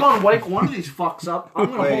 I- someone wake one of these fucks up. I'm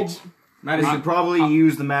gonna Wait. hold. We should probably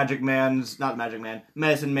use the medicine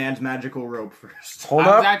man's magical rope first. Hold I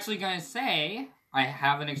was up. actually gonna say I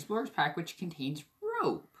have an explorer's pack which contains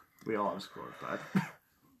rope. We all have a score back.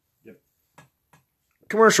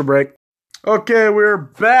 Commercial break. Okay, we're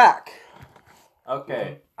back.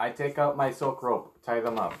 Okay, I take out my silk rope, tie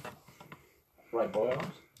them up. Right, boy.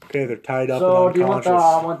 Okay, they're tied up So, and do you want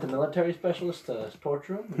unconscious. the military specialist to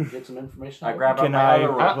torture him and get some information? I out of grab him? out my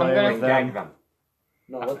other rope I'm gonna- and gag them.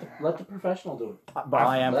 No, let the professional do it. But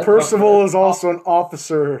I am. Let- Percival is also an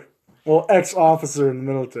officer. Well, ex-officer in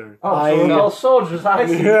the military. Oh, I- so no soldiers, I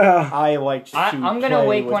see. Yeah. I like to I'm gonna play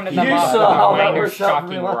wake with one of them You up. saw how that Minor worked out for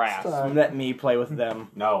me shocking last grasp. time. Let me play with them.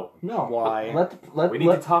 No. No. Why? Let We need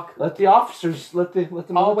to talk. Let the officers let the I'll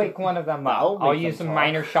military- wake one of them up. I'll I'll make use them some talk.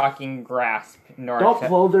 minor shocking grasp in order Don't to...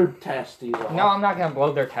 blow their testes off. No, I'm not gonna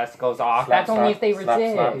blow their testicles off. Slap, That's only slap, if they slap,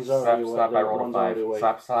 resist. slap, He's slap, already slap, awake. I rolled a One's 5. already awake.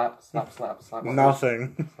 Slap, slap, slap, slap, slap.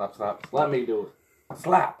 Nothing. Slap, slap. Let me do it.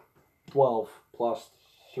 Slap. 12 plus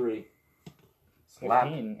 3. Slap.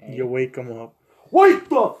 15, eh? You wake them up. Wait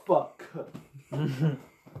the fuck!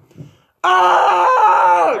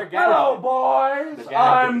 Ah! They're Hello, gagged. boys. They're gagged.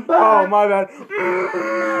 I'm Oh, back. my bad.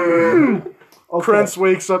 Okay. Prince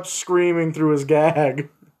wakes up screaming through his gag.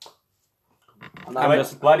 I'm I'm not-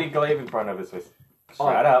 just bloody glaive in front of his face. Oh.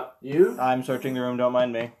 Shut up. You, I'm searching the room. Don't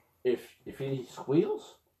mind me. if he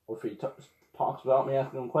squeals or if he talks about me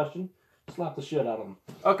asking him a question, Slap the shit out of him.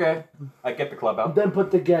 Okay. I get the club out. Then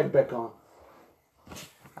put the gag back on.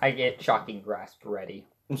 I get shocking grasp ready.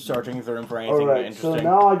 I'm searching through him for anything Alright, so interesting.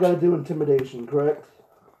 now I gotta do intimidation, correct?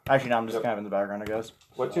 Actually, no, I'm just kind of in the background, I guess.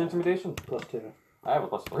 What's your intimidation? +2. I have a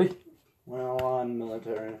 +3. Well, I'm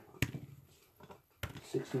military.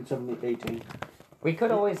 16, 17, 18. We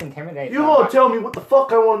could always intimidate You them, gonna tell me what the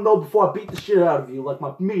fuck I wanna know before I beat the shit out of you like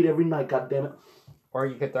my meat every night, goddammit. or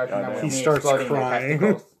you could threaten them with He me starts exploding their crying.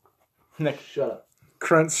 testicles. Nick, Shut up.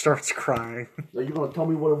 Krent starts crying. Are you gonna tell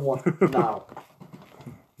me what I want now?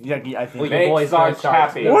 yeah, I think. Well, Make boys Sarge gonna start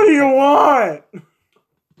happy. What do you want?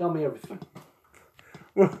 Tell me everything.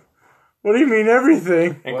 What do you mean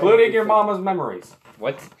everything? Including your mama's memories.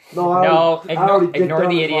 What? No, I No, already dicked ignore down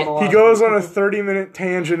the his idiot. mama He last goes week. on a 30-minute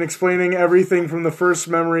tangent explaining everything from the first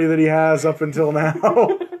memory that he has up until now.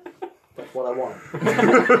 That's what I want.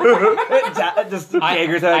 Just I-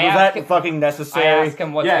 Jaeger's I head. Was ask- that fucking I necessary? ask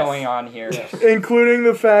him what's Yes. going on here. Including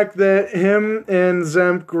the fact that him and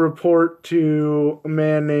Zemk report to a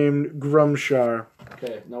man named Grumshar.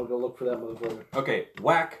 Okay, now we'll go look for that motherfucker. Okay,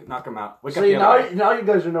 whack, knock him out. Wake up See, the other guy. now you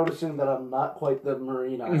guys are noticing that I'm not quite the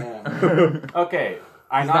Marine I am. Okay,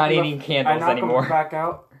 I He's knock not him eating I candles knock anymore. him back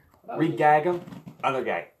out, re-gag him, other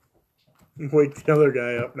guy. Wake the other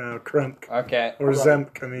guy up now, Krunk. Okay. Or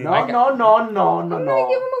Zemk, I mean. No, no.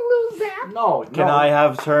 No, Can I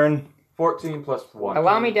have turn? 14 plus 1.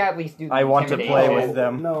 Allow me to at least do the I want to play intimidation. with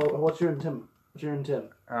them. No, what's your intim? What's your intim?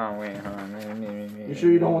 Oh, wait, hold on. You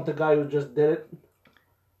sure you don't want the guy who just did it?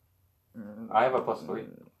 I have a +3.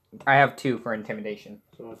 I have 2 for intimidation.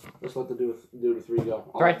 So let's let the do the 3 go.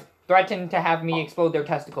 Threaten to have me explode their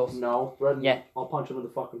testicles. No, Brendan, Yeah. I'll punch him in the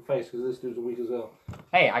fucking face because this dude's weak as hell.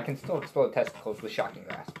 Hey, I can still explode testicles with shocking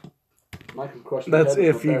grasp. I can crush the That's head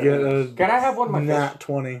with if my you bare get hands. a Can I have one of my nat fish?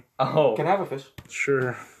 20. Oh. Can I have a fish?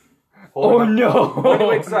 Sure. Hold Oh on. no! When he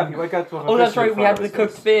wakes up, he wakes up to a Oh, fish that's in right. We front have of the his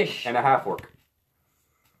cooked face. fish. And a half orc.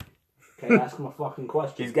 Okay, ask him a fucking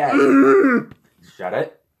question. He's gagged. Shut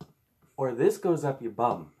it. Or this goes up your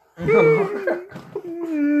bum.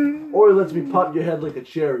 Or he lets me pop your head like a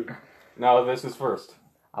cherry. No, this is first.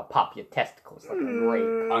 I'll pop your testicles like a grape.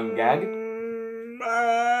 Ungag?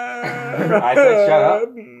 I said shut up.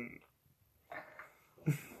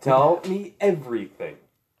 Tell me everything.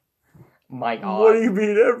 My God. What do you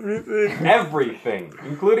mean everything? Everything.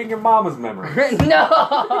 Including your mama's memory. No!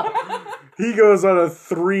 He goes on a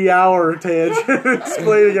 3-hour tangent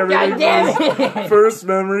explaining everything God damn from his it! first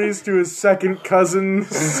memories to his second cousin's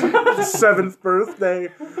 7th birthday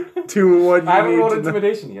to what you I haven't need rolled to know.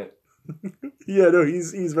 intimidation yet. Yeah, no,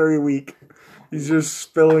 he's very weak. He's just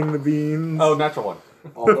spilling the beans. Oh, natural 1.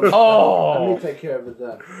 Oh, let me Oh! take care of it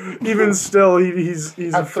then. Even still, he's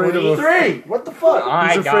A afraid of 3? a 3! What the fuck? I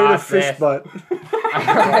he's afraid got of fish this. butt.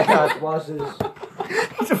 Watch this.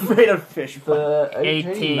 He's afraid of fish. The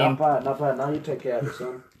 18. Not bad, not bad. Now you take care of it,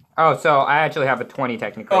 son. Oh, so I actually have a 20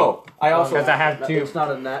 technically. Oh, I also... Because I have 2. It's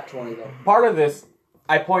not a nat 20 though. Part of this,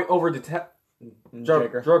 I point over to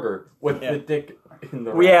Jagger. Drugger with Yeah. the dick in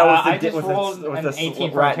the Yeah, with the I di- just with the- rolled with an the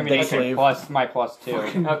 18 for rat dick intimidation sleeve. plus my plus 2.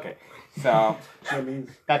 Okay. So That means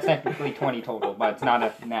that's technically 20 total, but it's not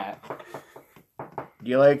a nat.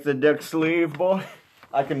 You like the dick sleeve, boy?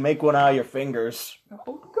 I can make one out of your fingers.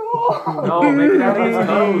 Oh, God! No, make it out of his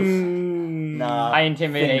nose. Nah. I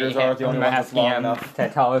intimidate Fingers him. aren't the only I'm ones that's asking long him enough. to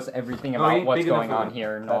tell us everything Oh, about he- what's big enough going for on me.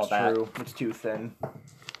 here and all That's that. true. It's too thin.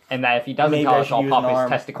 And that if he doesn't Maybe tell I us, should I'll use pop an his arm.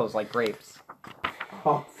 testicles like grapes.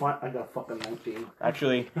 oh, fine. I got fucking 19.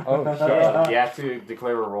 Actually, Oh, You have to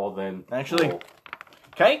declare a roll then. Actually- roll.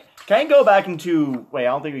 can I go back into... Wait, I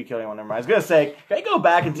don't think we kill anyone. Never mind. I was going to say, can I go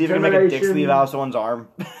back and see if I can make a dick Intimidation. sleeve out of someone's arm?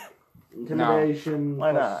 Intimidation.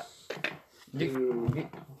 Why plus You- two,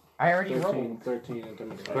 I already 13, rolled. 13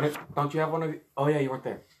 intimidation. Don't you have one of the... Oh yeah, you weren't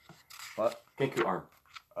there. What? Genku arm.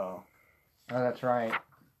 Oh. Oh, that's right.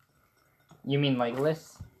 You mean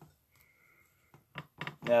legless?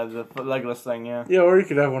 Yeah, the legless thing, yeah. Yeah, or you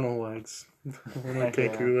could have one of the legs. One of Okay.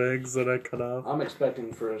 the Keku legs that I cut off. I'm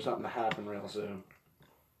expecting for something to happen real soon.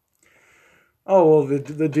 Oh, well,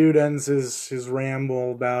 the dude ends his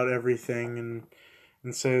ramble about everything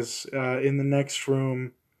and says, in the next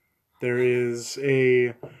room, there is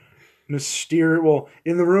a mysterious... Well,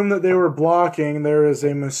 in the room that they were blocking, there is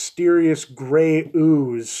a mysterious gray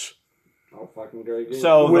ooze, Oh, fucking great.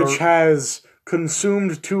 So- which has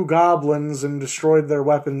consumed 2 goblins and destroyed their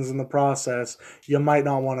weapons in the process. You might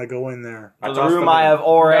not want to go in there. I The tossed room them I in. have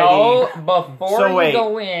already... No, before So you wait,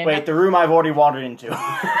 go in. Wait, the room I've already wandered into.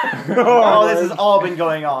 Oh, this has all been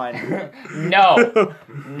going on. No,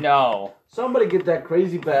 no. Somebody get that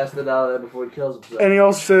crazy bastard out of there before he kills himself. And he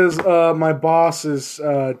also says, my boss is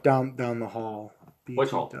down the hall.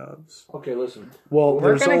 Which hall? Dubs. Okay, listen. Well, We're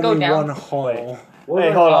there's gonna go only down- one hall. We're Hey,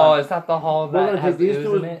 gonna- hold on. Oh, is that the hall We're that gonna has take these ooze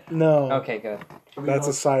two in it? No, Okay, good. that's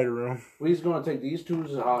a side room. We're gonna take these two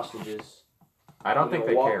as hostages. I don't think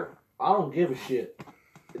they care. I don't give a shit.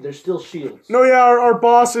 They're still shields. No, yeah, our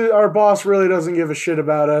boss really doesn't give a shit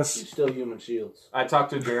about us. You're still human shields. I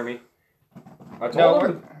talked to Jeremy. I No, told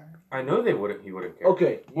we're- him. I know he wouldn't care.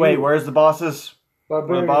 Okay. Wait, where's the bosses?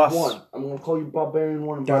 Barbarian my boss? 1. I'm gonna call you Barbarian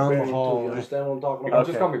 1 and Down the Barbarian 2. hall. You understand what I'm talking You about?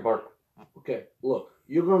 can just call me Bark. Okay, look.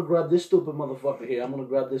 You're gonna grab this stupid motherfucker here. I'm gonna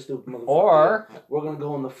grab this stupid motherfucker Or- here. We're gonna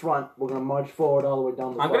go in the front. We're gonna march forward all the way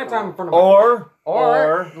down the I'm gonna fucking time in line. front of my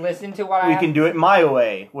Or listen to what I we have. can do it my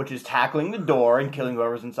way, which is tackling the door and killing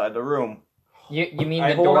whoever's inside the room. You mean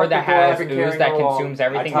I the hold door up that the door, I've has been ooze carrying that her along. consumes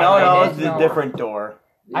everything? I No, Behind no, it? it's a different door.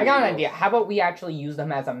 I got an idea. How about we actually use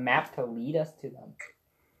them as a map to lead us to them?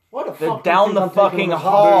 What the They're fuck? do you down think the I'm taking fucking them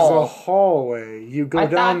hall. as There's a hostages? hallway. You go I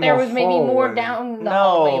down thought there the was maybe more hallway. down the No.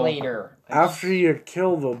 hallway later. After you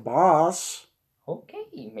kill the boss, Okay,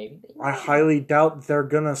 maybe they I highly doubt they're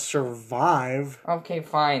gonna survive Okay,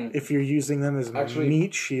 fine. if you're using them as Actually,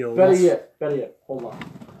 meat shields. Better yet. Hold on.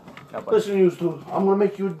 No, but- Listen, you two. I'm gonna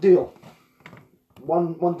make you a deal.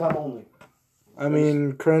 One time only. I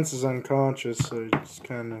mean, Krantz is unconscious, so it's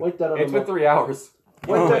kind of. Wake that other It's been motherfucker. 3 hours.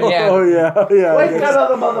 Wake that, Yeah. Oh yeah, yeah. wake I that guess,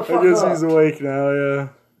 other I motherfucker guess he's up. awake now. Yeah.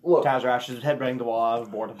 Look, Tazrash is headbutting the wall out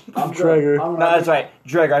of boredom. I'm Trigger. gonna- I'm No, gonna that's right.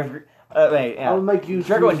 Dreg, wait, yeah. I'll make you.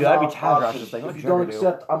 Drago wouldn't do that. That'd be choose Tazrash's options. thing. What If Drago you don't do?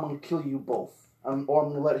 accept, I'm gonna kill you both. Or I'm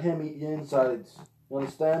gonna let him eat your insides. You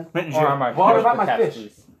understand? Or my What fish about my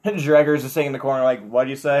testes. Dreger's just sitting in the corner like, what do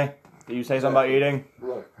you say? Did you say something about eating?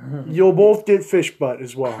 Look, You'll both get fish butt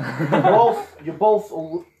as well. you both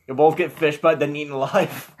You'll both get fish butt, then eaten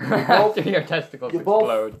alive. After your testicles you both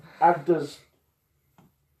explode. act as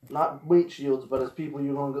not meat shields, but as people.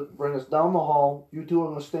 You're gonna bring us down the hall. You two are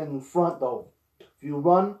gonna stand in front though. If you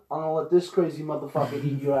run, I'm gonna let this crazy motherfucker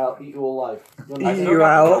eat you out, eat you alive. You Eat understand? you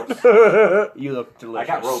out. You look I delicious.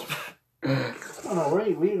 got rope. No,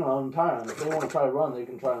 we're gonna untie him. If they want to try to run, they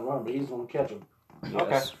can try and run, but he's gonna catch him.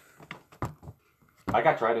 Yes. I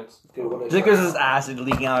got tridents. Okay, what Just because there's acid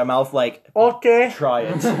leaking out of my mouth, like, Okay. try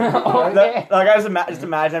it. Okay. Like, I just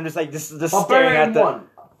imagine, I'm just like, just staring Barbarian at the... one.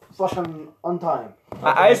 Fucking untie him.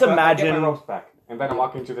 I just Get my imagine... ropes back, and then I'm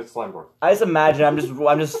walking to the slime door. I just imagine I'm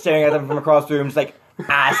just staring at them from across the room, just like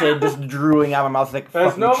acid just drooling out of my mouth. Like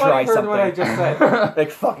Has fucking try nobody heard something. what I just said?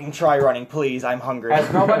 Like fucking try running, please. I'm hungry.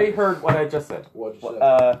 Has nobody heard what I just said? What'd you say?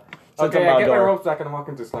 Something Okay, I about get my door. ropes back and I'm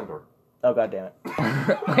walking to the slime door. Oh god damn it!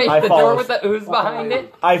 Wait, I the follow- door with the ooze behind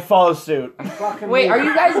it? I follow suit. Fucking Wait, me. are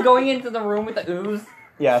you guys going into the room with the ooze?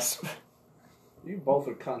 Yes. You both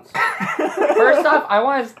are cunts. First off,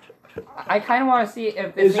 I kind of want to see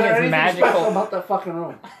if this Is thing there is anything special magical. about that fucking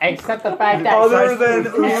room? Except the fact that Other than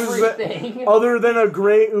ooze, everything. other than a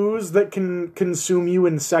gray ooze that can consume you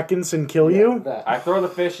in seconds and kill you. That. I throw the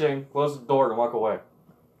fish in, close the door, and walk away.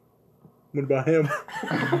 What about him?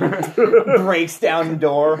 Breaks down the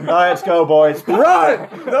door. All right, let's go, boys. Run!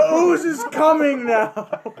 The ooze is coming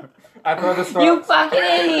now. I throw the straw. You fucking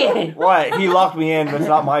idiot! What? He locked me in, but it's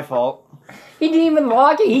not my fault. He didn't even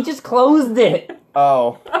lock it. He just closed it.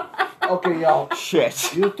 Oh Okay, y'all.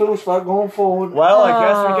 shit. You two start going forward. Well, I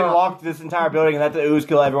guess we can walk this entire building and let the ooze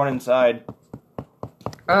kill everyone inside.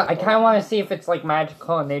 I kind of want to see if it's like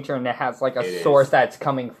magical in nature and it has like a It source is. that's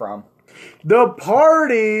coming from. The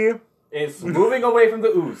party It's moving away from the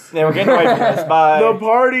ooze. Yeah, we're getting away from this. Bye. The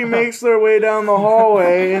party makes their way down the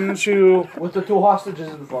hallway into With the two hostages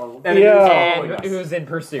in front of them. And it is Yeah. following And us. ooze in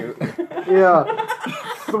pursuit. yeah.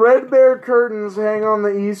 Threadbare curtains hang on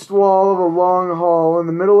the east wall of a long hall, in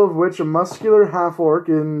the middle of which a muscular half-orc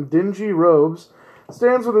in dingy robes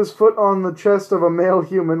stands with his foot on the chest of a male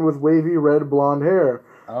human with wavy red blonde hair.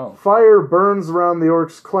 Oh. Fire burns around the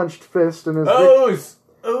orc's clenched fist, and Ooze!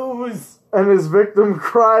 Ooze! his victim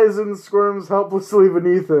cries and squirms helplessly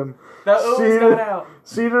beneath him. The ooze Seated- got out.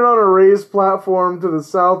 Seated on a raised platform to the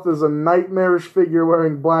south is a nightmarish figure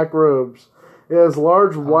wearing black robes. It has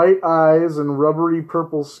large white eyes and rubbery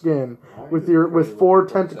purple skin, with four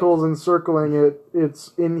tentacles encircling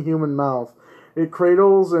its inhuman mouth. It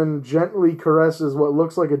cradles and gently caresses what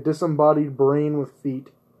looks like a disembodied brain with feet.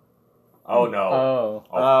 Oh no. Oh.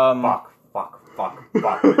 Oh, fuck.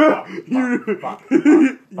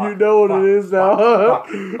 You know what it is now.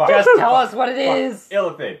 Just tell us what it is.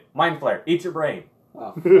 Illithid, mind flare, eat your brain.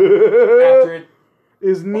 Oh. After it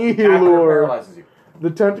Is after it Nihilur. paralyzes you. The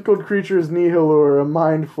tentacled creature is Nihilur, a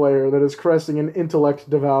mind flayer that is caressing an intellect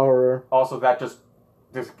devourer. Also, that just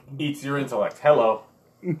eats your intellect. Hello.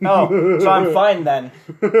 Oh, so I'm fine then.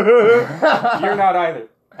 You're not either.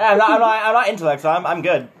 I'm not intellect, so I'm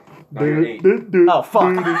good. No, you're 8. Oh,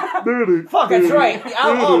 fuck. Fuck, that's right.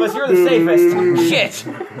 Out of all of us, you're the safest.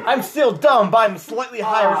 Shit. I'm still dumb, but I'm slightly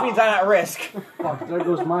higher, which means I'm at risk. Fuck, there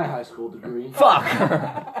goes my high school degree. Fuck.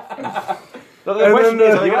 So the And question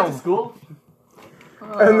then is, the- are you You went gonna... to school?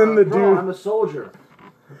 And then the Bro, dude, I'm a soldier.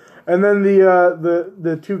 and then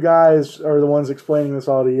the two guys are the ones explaining this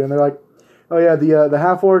all to you, and they're like, "Oh yeah, the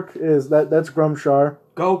half orc is that's Grumshar.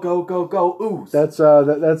 Go, go, go, go, ooze. That's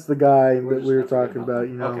the guy We're that just we were not forgetting talking about about.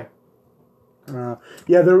 You know, Okay.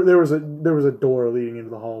 yeah, there was a door leading into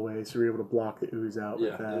the hallway, so we were able to block the ooze out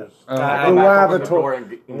with that. there's- Oh, The Go back, open the lavatory- door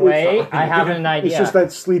and- Wait, I have an It's idea. just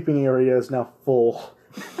that sleeping area is now full.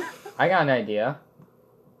 I got an idea.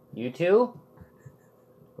 You two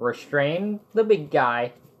restrain the big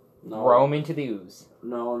guy, No. roam into the ooze.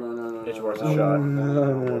 No. It's no, worth no, a shot.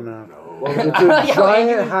 No. Well, It's a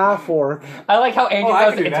giant half orc. I like how Andrew I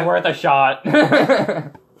goes, can do it's that. worth a shot.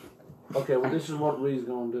 okay, well, this is what Ree's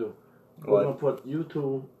gonna do. We're What? gonna put you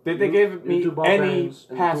two. Did they you- give you me two any barbarians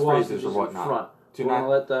and passphrases two or hostages in whatnot? front. To We're gonna not-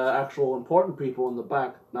 let the actual important people in the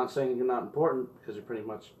back. Not saying you're not important because you're pretty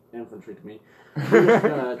much infantry to me. We're just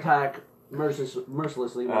gonna attack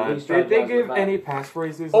mercilessly. While Lee Did they strategizes in the give back. any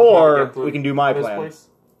passphrases? on how to Or get through we can do my this plan. place?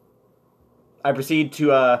 I proceed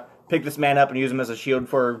to pick this man up and use him as a shield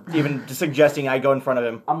for even suggesting I go in front of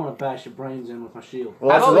him. I'm gonna bash your brains in with my shield.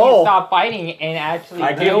 Well, How let's about we roll. stop fighting and actually I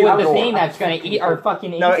gave deal you with the the door. thing that's gonna eat our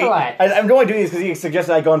fucking No, intellect? I'm going to do this because he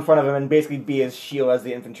suggested I go in front of him and basically be his shield as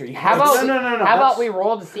the infantry. How about No, how that's- about we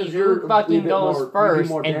roll to see 'cause you're who a fucking bit goes more- you do first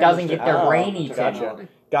more and damage doesn't to- get their Oh, brain eaten? gotcha.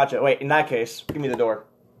 Gotcha. Wait, in that case, give me the door.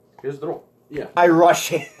 Here's the door. Yeah, I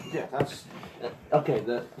rush it. yeah, that's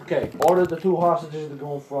okay. Order the two hostages to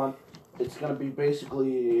go in front. It's gonna be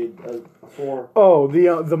basically a 4. Oh,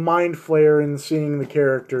 the mind flare in seeing the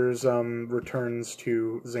characters returns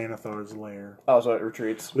to Xanathar's lair, Oh, so it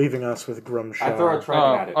retreats. leaving us with Grumshar. I throw a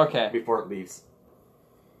trident at it okay. before it leaves.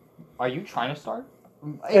 Are you trying to start?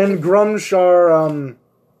 And Grumshar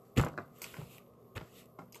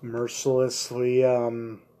mercilessly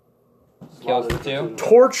Kills the two?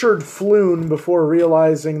 tortured Floon before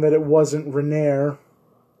realizing that it wasn't Renair.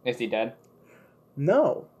 Is he dead?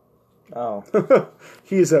 No. Oh.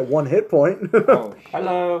 He's at 1 hit point. Oh shit.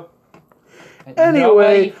 Hello. Anyway,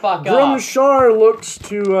 Nobody fuck up. Grumshar looks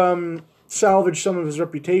to salvage some of his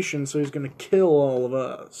reputation, so he's going to kill all of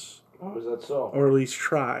us. Oh, is that so? Or at least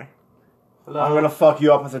try. I'm gonna fuck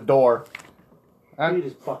you up with a door. Eat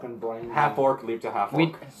his fucking brain. Half orc, leap to half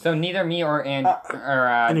orc. So neither me or need the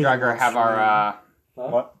Draugr have monster our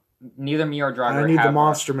What? neither me or Draugr I need have the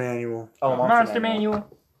monster manual. Oh, Monster manual.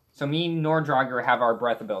 So me nor Draugr have our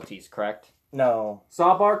breath abilities, correct? No.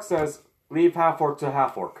 Sawbark says, leave half orc to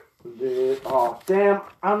half orc. Oh, damn.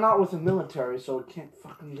 I'm not with the military, so I can't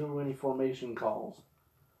fucking do any formation calls.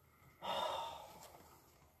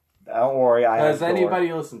 Don't worry, I have Does the door.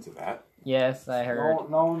 anybody listen to that? Yes, I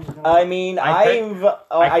heard. No one's gonna... I mean, I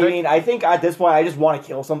I think at this point I just want to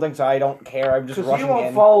kill something, so I don't care. I'm just Because he rushing won't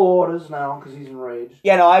in. follow orders now, because he's enraged.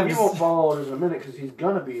 Yeah, no, I'm He just. won't follow orders in a minute, because he's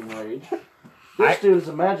gonna be enraged. This dude is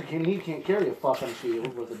a magic king, he can't carry a fucking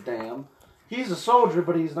shield with a damn. He's a soldier,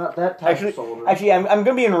 but he's not that type of soldier. Actually, I'm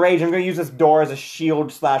gonna be enraged. I'm gonna use this door as a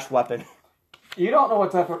shield/weapon. You don't know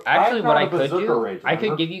what type of... Actually, I'm what not I a could berserker do, rage, I could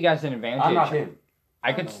remember? give you guys an advantage. I'm not him.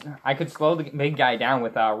 I could slow the big guy down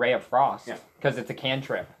with a ray of frost. Yeah. Because it's a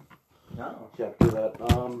cantrip, No, can't do that.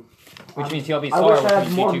 which means he'll be I slower, wish I which had means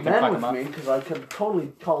you more two can men fuck with him up. me, because I could totally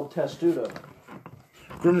call Testudo.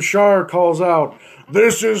 Grumshar calls out,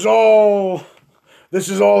 This is all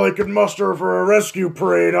they could muster for a rescue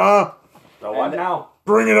parade, huh? So what now?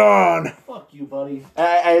 Bring it on! Fuck you, buddy.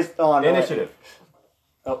 I just hold on. Initiative.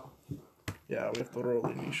 Yeah, we have to roll the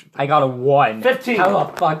initiative. I got a 1. 15. How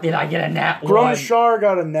the fuck did I get a nat 1? Grumshar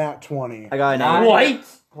got a nat 20. I got an Nine. 8.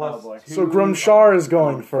 What? Plus boy. So Grumshar is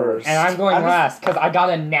going first. And I'm going I'm just- last because I got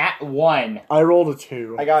a nat 1. I rolled a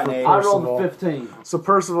 2. I got an for 8. I Percival. rolled a 15. So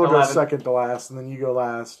Percival goes 11. second to last, and then you go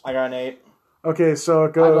last. I got an 8. Okay, so it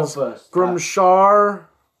I go goes first. Grumshar,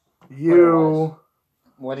 you...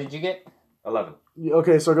 What did you get? 11.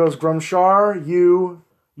 Okay, so it goes Grumshar, you,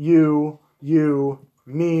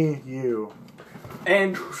 me, you.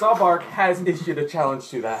 And Sawbark has issued a challenge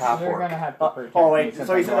to that half You're orc. gonna have to protect Oh me wait, since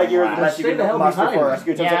so you I'm said like going you're the last. best you Stay the hell can muster behind for a me.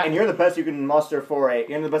 rescue, Yeah. and you're the best you can muster for a.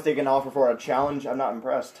 You're the best you can offer for a challenge. I'm not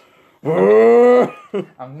impressed. I'm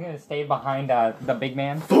gonna stay behind the big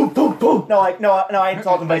man. No, like no, I ain't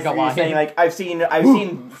talking Like about a you lion. saying like I've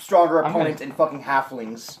seen stronger I'm opponents in fucking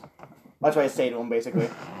halflings. That's what I say to him basically.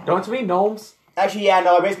 Don't you mean gnomes? Actually, yeah,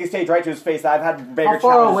 no, I basically stayed right to his face that I've had bigger How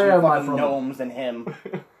far challenges away from am I fucking from him? gnomes than him.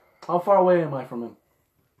 How far away am I from him?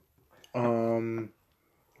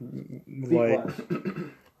 Like,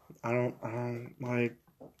 I don't like.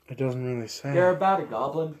 It doesn't really say. You're about a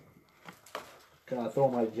goblin. Can I throw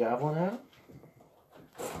my javelin at him?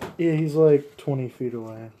 Yeah, he's like 20 feet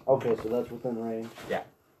away. Okay, so that's within range. Yeah.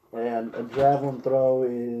 And a javelin throw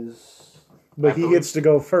is... But he gets to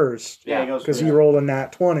go first Yeah, he goes because for he that. rolled a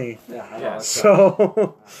nat 20. Yeah, I know. Yeah.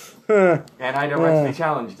 So, And I directly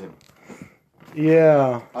challenged him.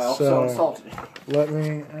 yeah. I also So insulted. let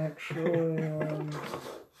me actually.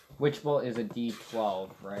 Witch Bolt is a D12,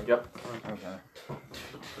 right? Yep. Okay.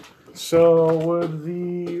 So would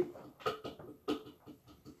the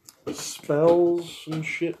spells and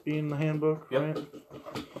shit be in the handbook, Yep. right?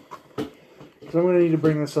 So I'm gonna need to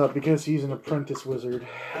bring this up because he's an apprentice wizard.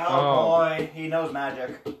 Oh boy, he knows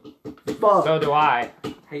magic. Fuck. So do I.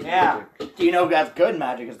 Hate Yeah. magic. Do you know that's good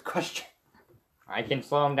magic is the question. I can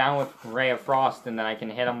slow him down with Ray of Frost, and then I can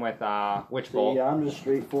hit him with Witch Bolt. See, I'm just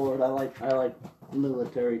straightforward. I like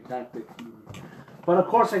military tactics. But of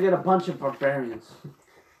course I get a bunch of barbarians.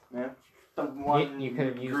 The one You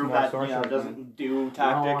could've used group more that sorcerer doesn't do No, I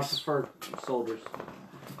tactics. prefer soldiers.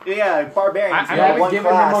 Yeah, barbarians. I the haven't one given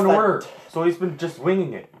him class an that- order, so he's been just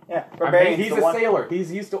winging it. Yeah, barbarians. He's the a one, sailor.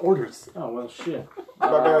 He's used to orders. Oh, well, shit.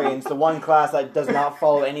 Barbarians, the one class that does not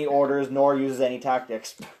follow any orders nor uses any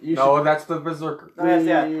tactics. You No, that's the berserker. Oh, yes,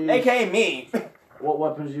 yeah. AKA me. What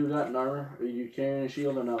weapons you got in armor? Are you carrying a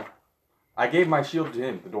shield or no? I gave my shield to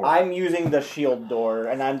him, the door. I'm using the shield door,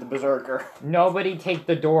 and I'm the berserker. Nobody take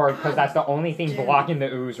the door, because that's the only thing blocking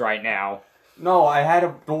the ooze right now. No, I had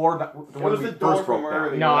a door that It was the door from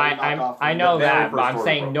earlier. No, that you knocked off I the know very that, but first I'm door,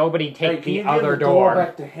 saying bro. nobody Hey, take can you the give other the door door.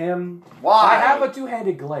 back to him? Why? I have a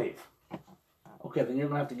two-handed glaive. Okay, then you're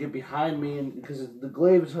gonna have to get behind me, and because the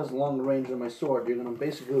glaive has longer range than my sword, you're gonna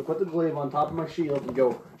basically put the glaive on top of my shield and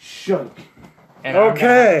go shunk. And I'm gonna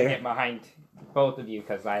have Okay. to get behind both of you,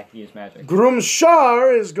 because I use magic.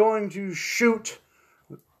 Grumshar is going to shoot.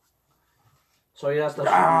 So he has to. So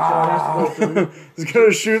he has to go through me. He's going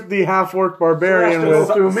to shoot the half-orc barbarian So he has with.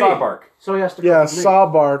 to go through me. Sawbark. So he has to go Yeah, through me.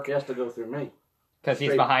 Sawbark. He has to go through me. Because he's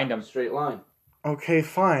Straight- behind him. Straight line. Okay,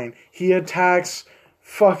 fine. He attacks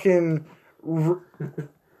fucking.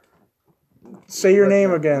 Say your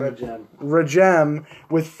name again. Regen. Regem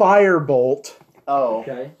with Firebolt. Oh.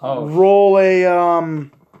 Okay. Oh, Roll a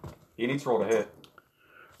He needs to roll to hit.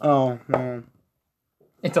 Oh no,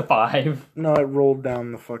 it's a 5. no! It rolled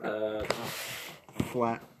down the fucking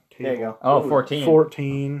flat table. There you go. Oh, Ooh, 14.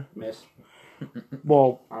 14. Miss.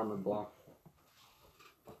 Well, Armor block.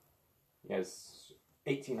 He has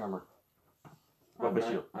 18 armor. I have With a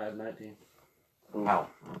shield. I have 19. How?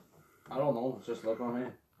 I don't know. Just look on me.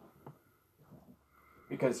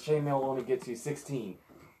 Because chainmail only gets you 16.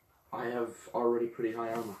 I have already pretty high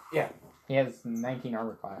armor. He has 19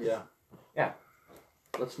 armor class. Yeah. Yeah.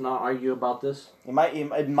 Let's not argue about this. It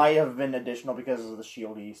might have been additional because of the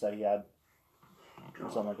shield he said he had. Or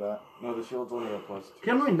something like that. No, the shield's only a plus.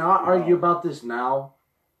 Can we not argue about this now?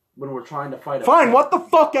 When we're trying to fight a fine. What the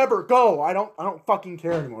fuck ever? Go. I don't fucking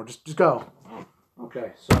care anymore. Just go.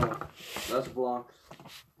 Okay, so that's blocked.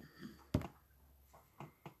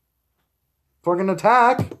 Fucking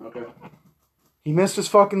attack. Okay. He missed his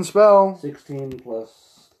fucking spell. 16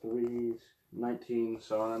 plus 3 is 19.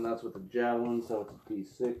 So then that's with the javelin, so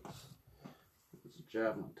it's a d6. It's a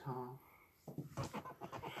javelin top.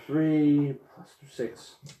 3 plus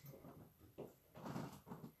 6.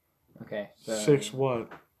 Okay, so... 6 what?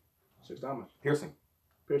 6 damage. Piercing.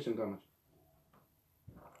 Piercing damage.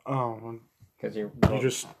 Oh, Because you're... you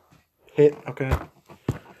just hit. Okay.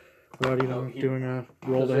 What are you No, he- doing? A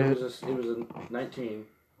roll to hit. It was a 19.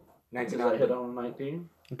 19 Does that hit on a 19?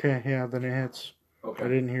 Okay, yeah, then it hits. Okay. I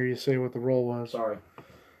didn't hear you say what the roll was. Sorry.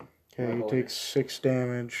 Okay, he takes 6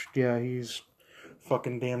 damage. Yeah, he's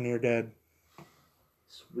fucking damn near dead.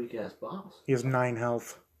 This weak ass boss. He has 9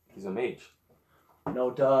 health. He's a mage. No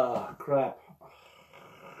duh. Crap.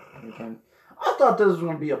 Your turn. I thought this was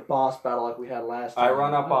going to be a boss battle like we had last time. I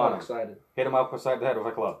run up I'm on not him. excited. Hit him up beside the head with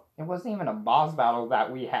a club. It wasn't even a boss battle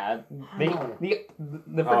that we had. The I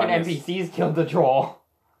freaking missed. NPCs killed the troll.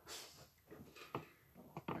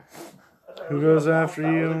 Who goes after That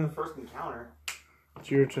was you? like the first encounter.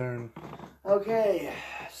 It's your turn. Okay,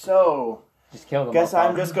 so Just killed them. guess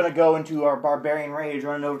I'm just gonna go into our barbarian rage,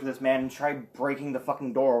 run over to this man, and try breaking the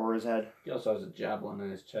fucking door over his head. He also has a javelin in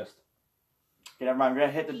his chest. Okay, never mind. I'm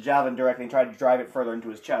gonna hit the javelin directly and try to drive it further into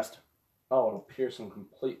his chest. Oh, it'll pierce him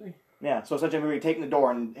completely. Yeah, so essentially I'm gonna be taking the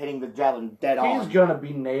door and hitting the javelin dead He's on. gonna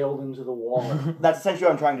be nailed into the wall. That's essentially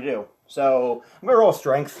what I'm trying to do. So I'm gonna roll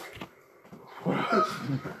strength.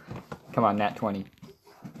 Come on, nat 20.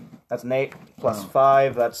 That's an 8 plus Oh.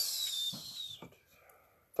 5. That's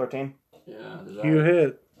 13. Yeah, You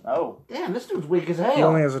hit. Oh. Damn, this dude's weak as He hell.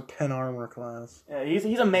 only has a 10 armor class. Yeah,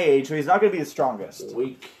 he's a mage, so he's not going to be the strongest.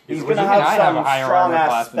 Weak. He's He's a going to wizard. have I some have a higher strong armor ass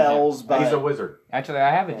class than him. spells, but He's a wizard. Actually, I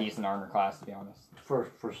have a decent armor class, to be honest. For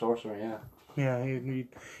sorcerer, yeah. Yeah,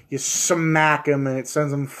 you smack him and it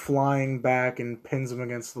sends him flying back and pins him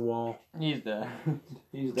against the wall. He's dead.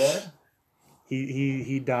 He's dead.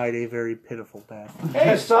 He died a very pitiful death.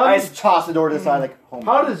 Hey, I son. just toss the door to the side like, oh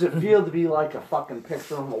How does it feel to be like a fucking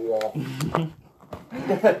picture on the wall?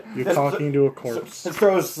 You're talking to a corpse. It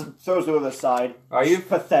throws it to the side. Are you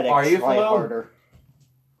pathetic? Are you Try Flo? harder.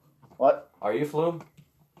 What? Are you Flume?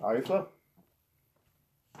 Are you Flo?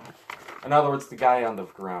 In other words, the guy on the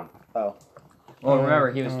ground. Oh. Well,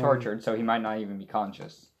 remember, he was tortured, so he might not even be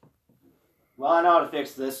conscious. Well, I know how to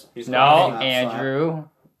fix this. He's No, not- Andrew.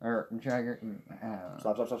 Or Jagger.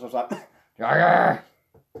 Stop. Jagger!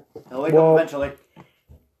 He'll wake Well- up eventually.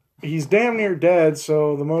 He's damn near dead,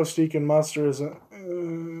 so the most he can muster is a.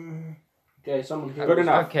 Okay, someone heal Good him.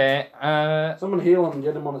 enough. Okay, Someone heal him and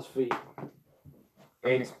get him on his feet.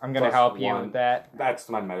 8 I'm gonna plus help you 1. with that. That's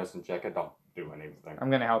my medicine check. I don't do anything. I'm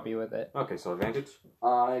gonna help you with it. Okay, so advantage.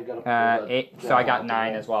 I gotta. 8, so I got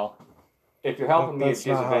 9 as well. If you're helping me, That's it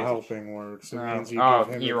gives not how advantage. helping works. It Oh. means you Oh,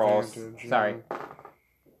 give him he rolls. advantage, Sorry.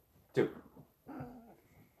 2.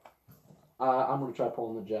 I'm gonna try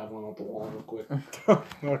pulling the javelin off the wall real quick.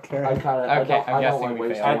 Okay. I kind of. Okay, I I'm don't guessing like we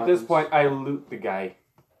wasting failed. At this weapons. point, I loot the guy.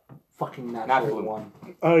 Fucking Not natural blue. one.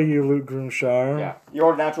 Oh, you Luke Grimshire. Yeah. You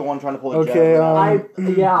rolled a natural one trying to pull a Okay,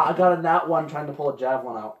 javelin out. I got a nat one trying to pull a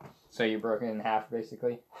javelin out. So you broke it in half,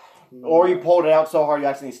 basically? Or you pulled it out so hard you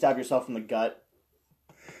accidentally stabbed yourself in the gut.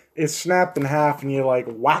 It's snapped in half, and you like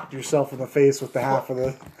whacked yourself in the face with the half of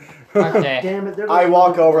the. Okay. Damn it! I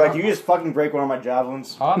walk over like, you just fucking break one of my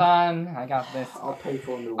javelins. Hold on, I got this. I'll pay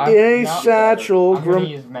for a new I'm- one. A no, satchel. I'm gonna Grim-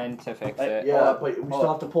 use men to fix Hey, it. Yeah, Hold but we on.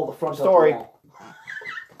 still have to pull the front Story. of the wall.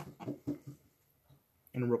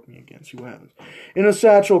 Interrupt me again, see what happens. In a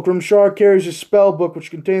satchel, Grimshar carries a spell book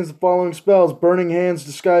which contains the following spells: Burning Hands,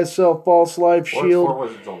 Disguise Self, False Life, Or Shield, 4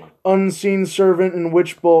 wizards only. Unseen Servant, and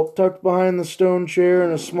Witch Bolt. Tucked behind the stone chair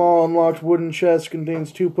in a small unlocked wooden chest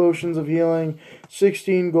contains 2 potions of healing,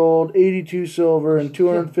 16 gold, 82 silver, and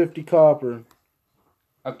 250 copper.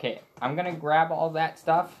 Okay, I'm gonna grab all that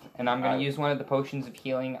stuff, and I'm gonna Alright. use one of the potions of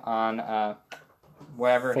healing on,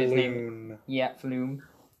 whatever his name. Falloon. Yeah, Flume.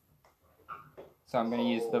 So I'm gonna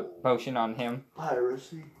use the potion on him.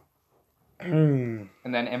 Piracy. Hmm.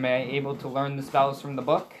 And then am I able to learn the spells from the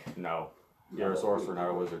book? No. You're a sorcerer, not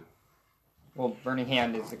a wizard. Well, Burning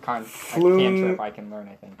Hand is a Flume- cantrip I can learn,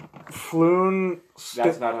 I think. Floon.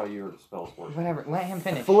 That's not how your spells work. Whatever, let him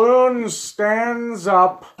finish. Floon stands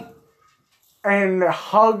up and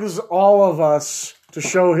hugs all of us to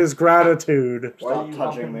show his gratitude. Why are Stop you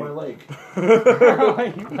touching humping me. my leg? Why are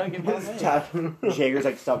you hugging my leg? Jaeger's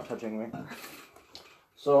like, stop touching me.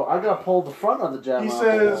 So I gotta pull the front of the javelin. He off the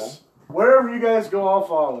wall. says, "Wherever you guys go, I'll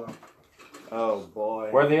follow." Oh boy.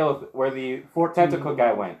 Where the tentacle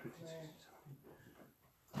guy went.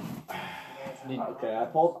 Okay, I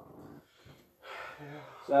pulled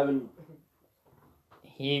 7.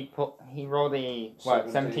 He rolled a, what,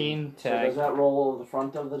 17 So does to... that roll the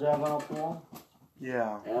front of the javelin off the wall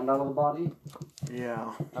Yeah, and out of the body?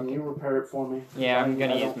 yeah. Can you repair it for me? Yeah, I'm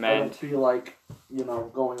gonna I use don't mend. feel like,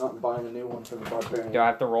 going out and buying a new one for the barbarian. Do I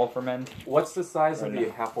have to roll for men? What's the size of Or the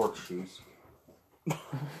no. half-orc shoes? Do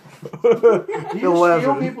you steal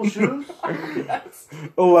 11. people's shoes?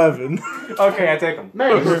 11. Okay, I take them.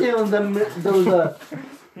 Man, you're stealing them those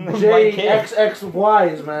My kid.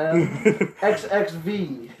 JXXYs, man.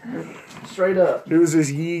 XXV. Straight up. It was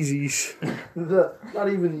his Yeezys. Not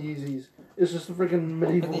even Yeezys. It's just the freaking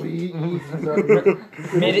medieval Yeezys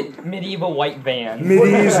out here. Medieval white van.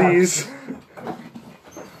 Mid-Yeezys.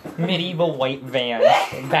 Medieval white van.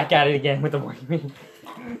 Back at it again with the white van.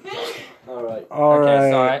 Alright. Okay,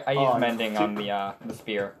 so Alright. I use mending on the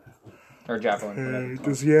spear. Or javelin. whatever it's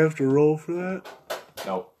Does he have to roll for that?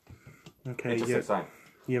 No. Okay, It's just a sign.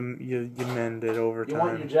 you mend it over You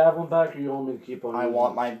want your time. javelin back or you want me to keep on I using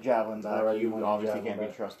want it? my javelin back. Alright, you You want your obviously javelin can't be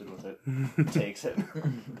back. trusted with it. Takes it.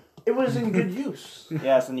 It was in good use.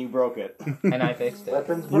 Yes, and you broke it. And I fixed it.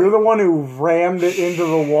 Weapons You're the one who rammed it into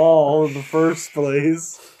the wall in the first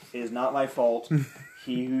place. It is not my fault.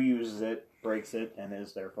 He who uses it breaks it, and it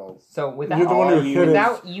is their fault. So without, You're the one who all hit it.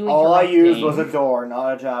 without you All I used interrupting- was a door,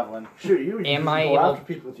 not a javelin. Sure, you were Am just I go able- after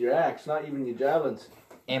people with your axe, not even your javelins.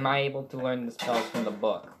 Am I able to learn the spells from the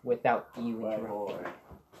book without you My interrupting? boy.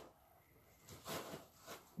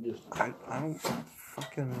 Just I don't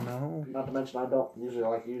fucking know. not to mention I don't usually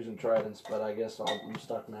like using tridents, but I guess I'm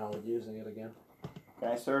stuck now with using it again. Can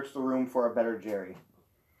I search the room for a better Jerry?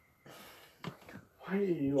 Why are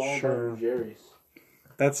you all Sure. about Jerry's?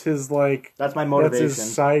 That's his like. That's my That's motivation.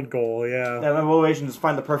 his side goal. Yeah. Yeah, my motivation is to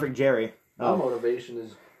find the perfect Jerry. My motivation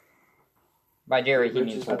is By Jerry, he Rich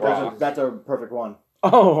means is the the Rock. president. That's a perfect one.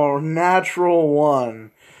 Oh, natural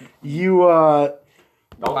one. You No,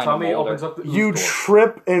 Find Tommy a molder. opens up the you ooze door.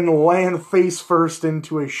 trip and land face first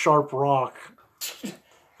into a sharp rock.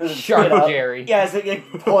 Sharp Straight up. Jerry. Yeah, it's like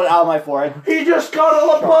pull it out of my forehead. he just got a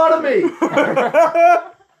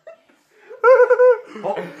lobotomy.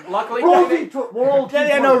 Oh, luckily, Roll Danny-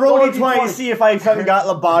 Yeah, no, roll d20 to see if I fucking got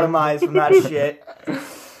lobotomized from that shit.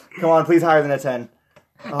 Come on, please higher than a 10.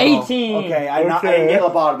 Oh, 18. Okay, I didn't get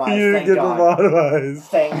lobotomized, You thank get God. lobotomized.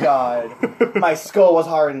 Thank God. My skull was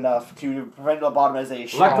hard enough to prevent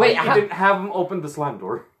lobotomization. Luckily, Wait, you how- didn't have him open the slime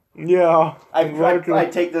door. Yeah. I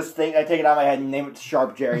take this thing, I take it out of my head and name it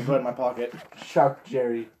Sharp Jerry, put it in my pocket. Sharp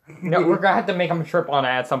Jerry. No, we're gonna have to make him trip on it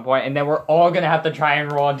at some point, and then we're all gonna have to try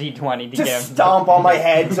and roll a d20 to get Just him. stomp on my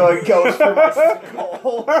head so it goes through my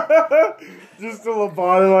skull. Just to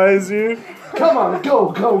lobotomize you. Come on,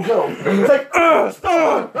 go. It's like,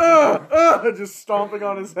 Just stomping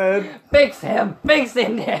on his head. Fix him,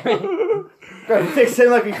 damn it. gotta fix him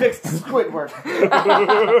like we fixed Squidward.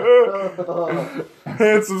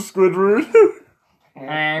 Handsome Squidward.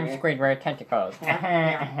 I'm Squidward tentacles.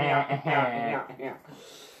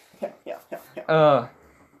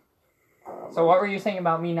 So what were you saying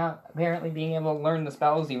about me not apparently being able to learn the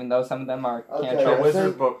spells, even though some of them are Okay. cantrips? Yeah, A wizard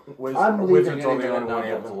think- book. I'm leaving Wizards are any the only minute one now,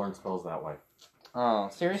 able to Kevin. learn spells that way. Oh,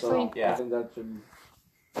 seriously? So, Yeah. I think that should.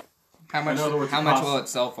 How much? In other words, How it much costs- will it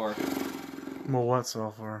sell for? Well, what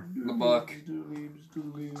so far? The book.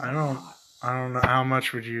 I don't know. How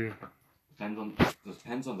much would you?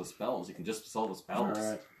 Depends on the spells. You can just sell the spells,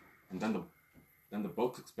 Alright. and then the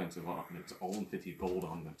book's expensive on its own, 50 gold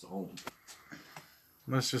on its own.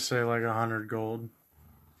 Let's just say like 100 gold.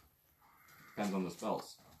 Depends on the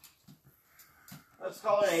spells. Let's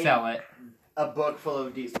call it Sell it. a book full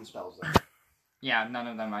of decent spells, then. Yeah, none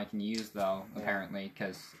of them I can use though, apparently,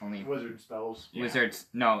 because only Wizard spells. Yeah. wizards.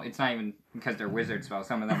 No, it's not even because they're wizard spells.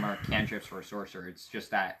 Some of them are cantrips for a sorcerer. It's just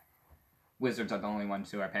that wizards are the only ones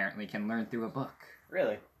who apparently can learn through a book.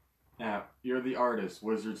 Really? Yeah, you're the artist,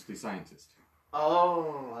 wizards the scientist.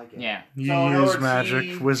 Oh, I get it. Yeah. You So in use order to magic.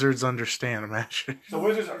 see- Wizards understand magic. So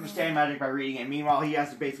wizards understand magic by reading it. Meanwhile, he has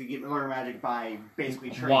to basically learn magic by basically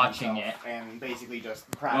training Watching himself and basically just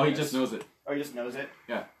No, practice. he just knows it. Oh, he just knows it.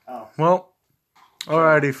 Yeah. Oh. Well,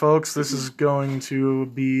 alrighty, folks. This is going to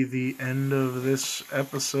be the end of this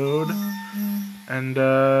episode and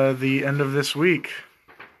the end of this week.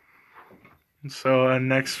 So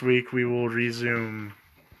next week we will resume.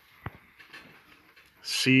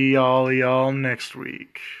 See y'all next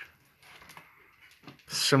week.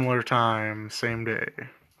 Similar time, same day.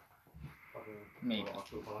 Maybe.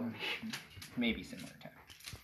 Maybe similar time.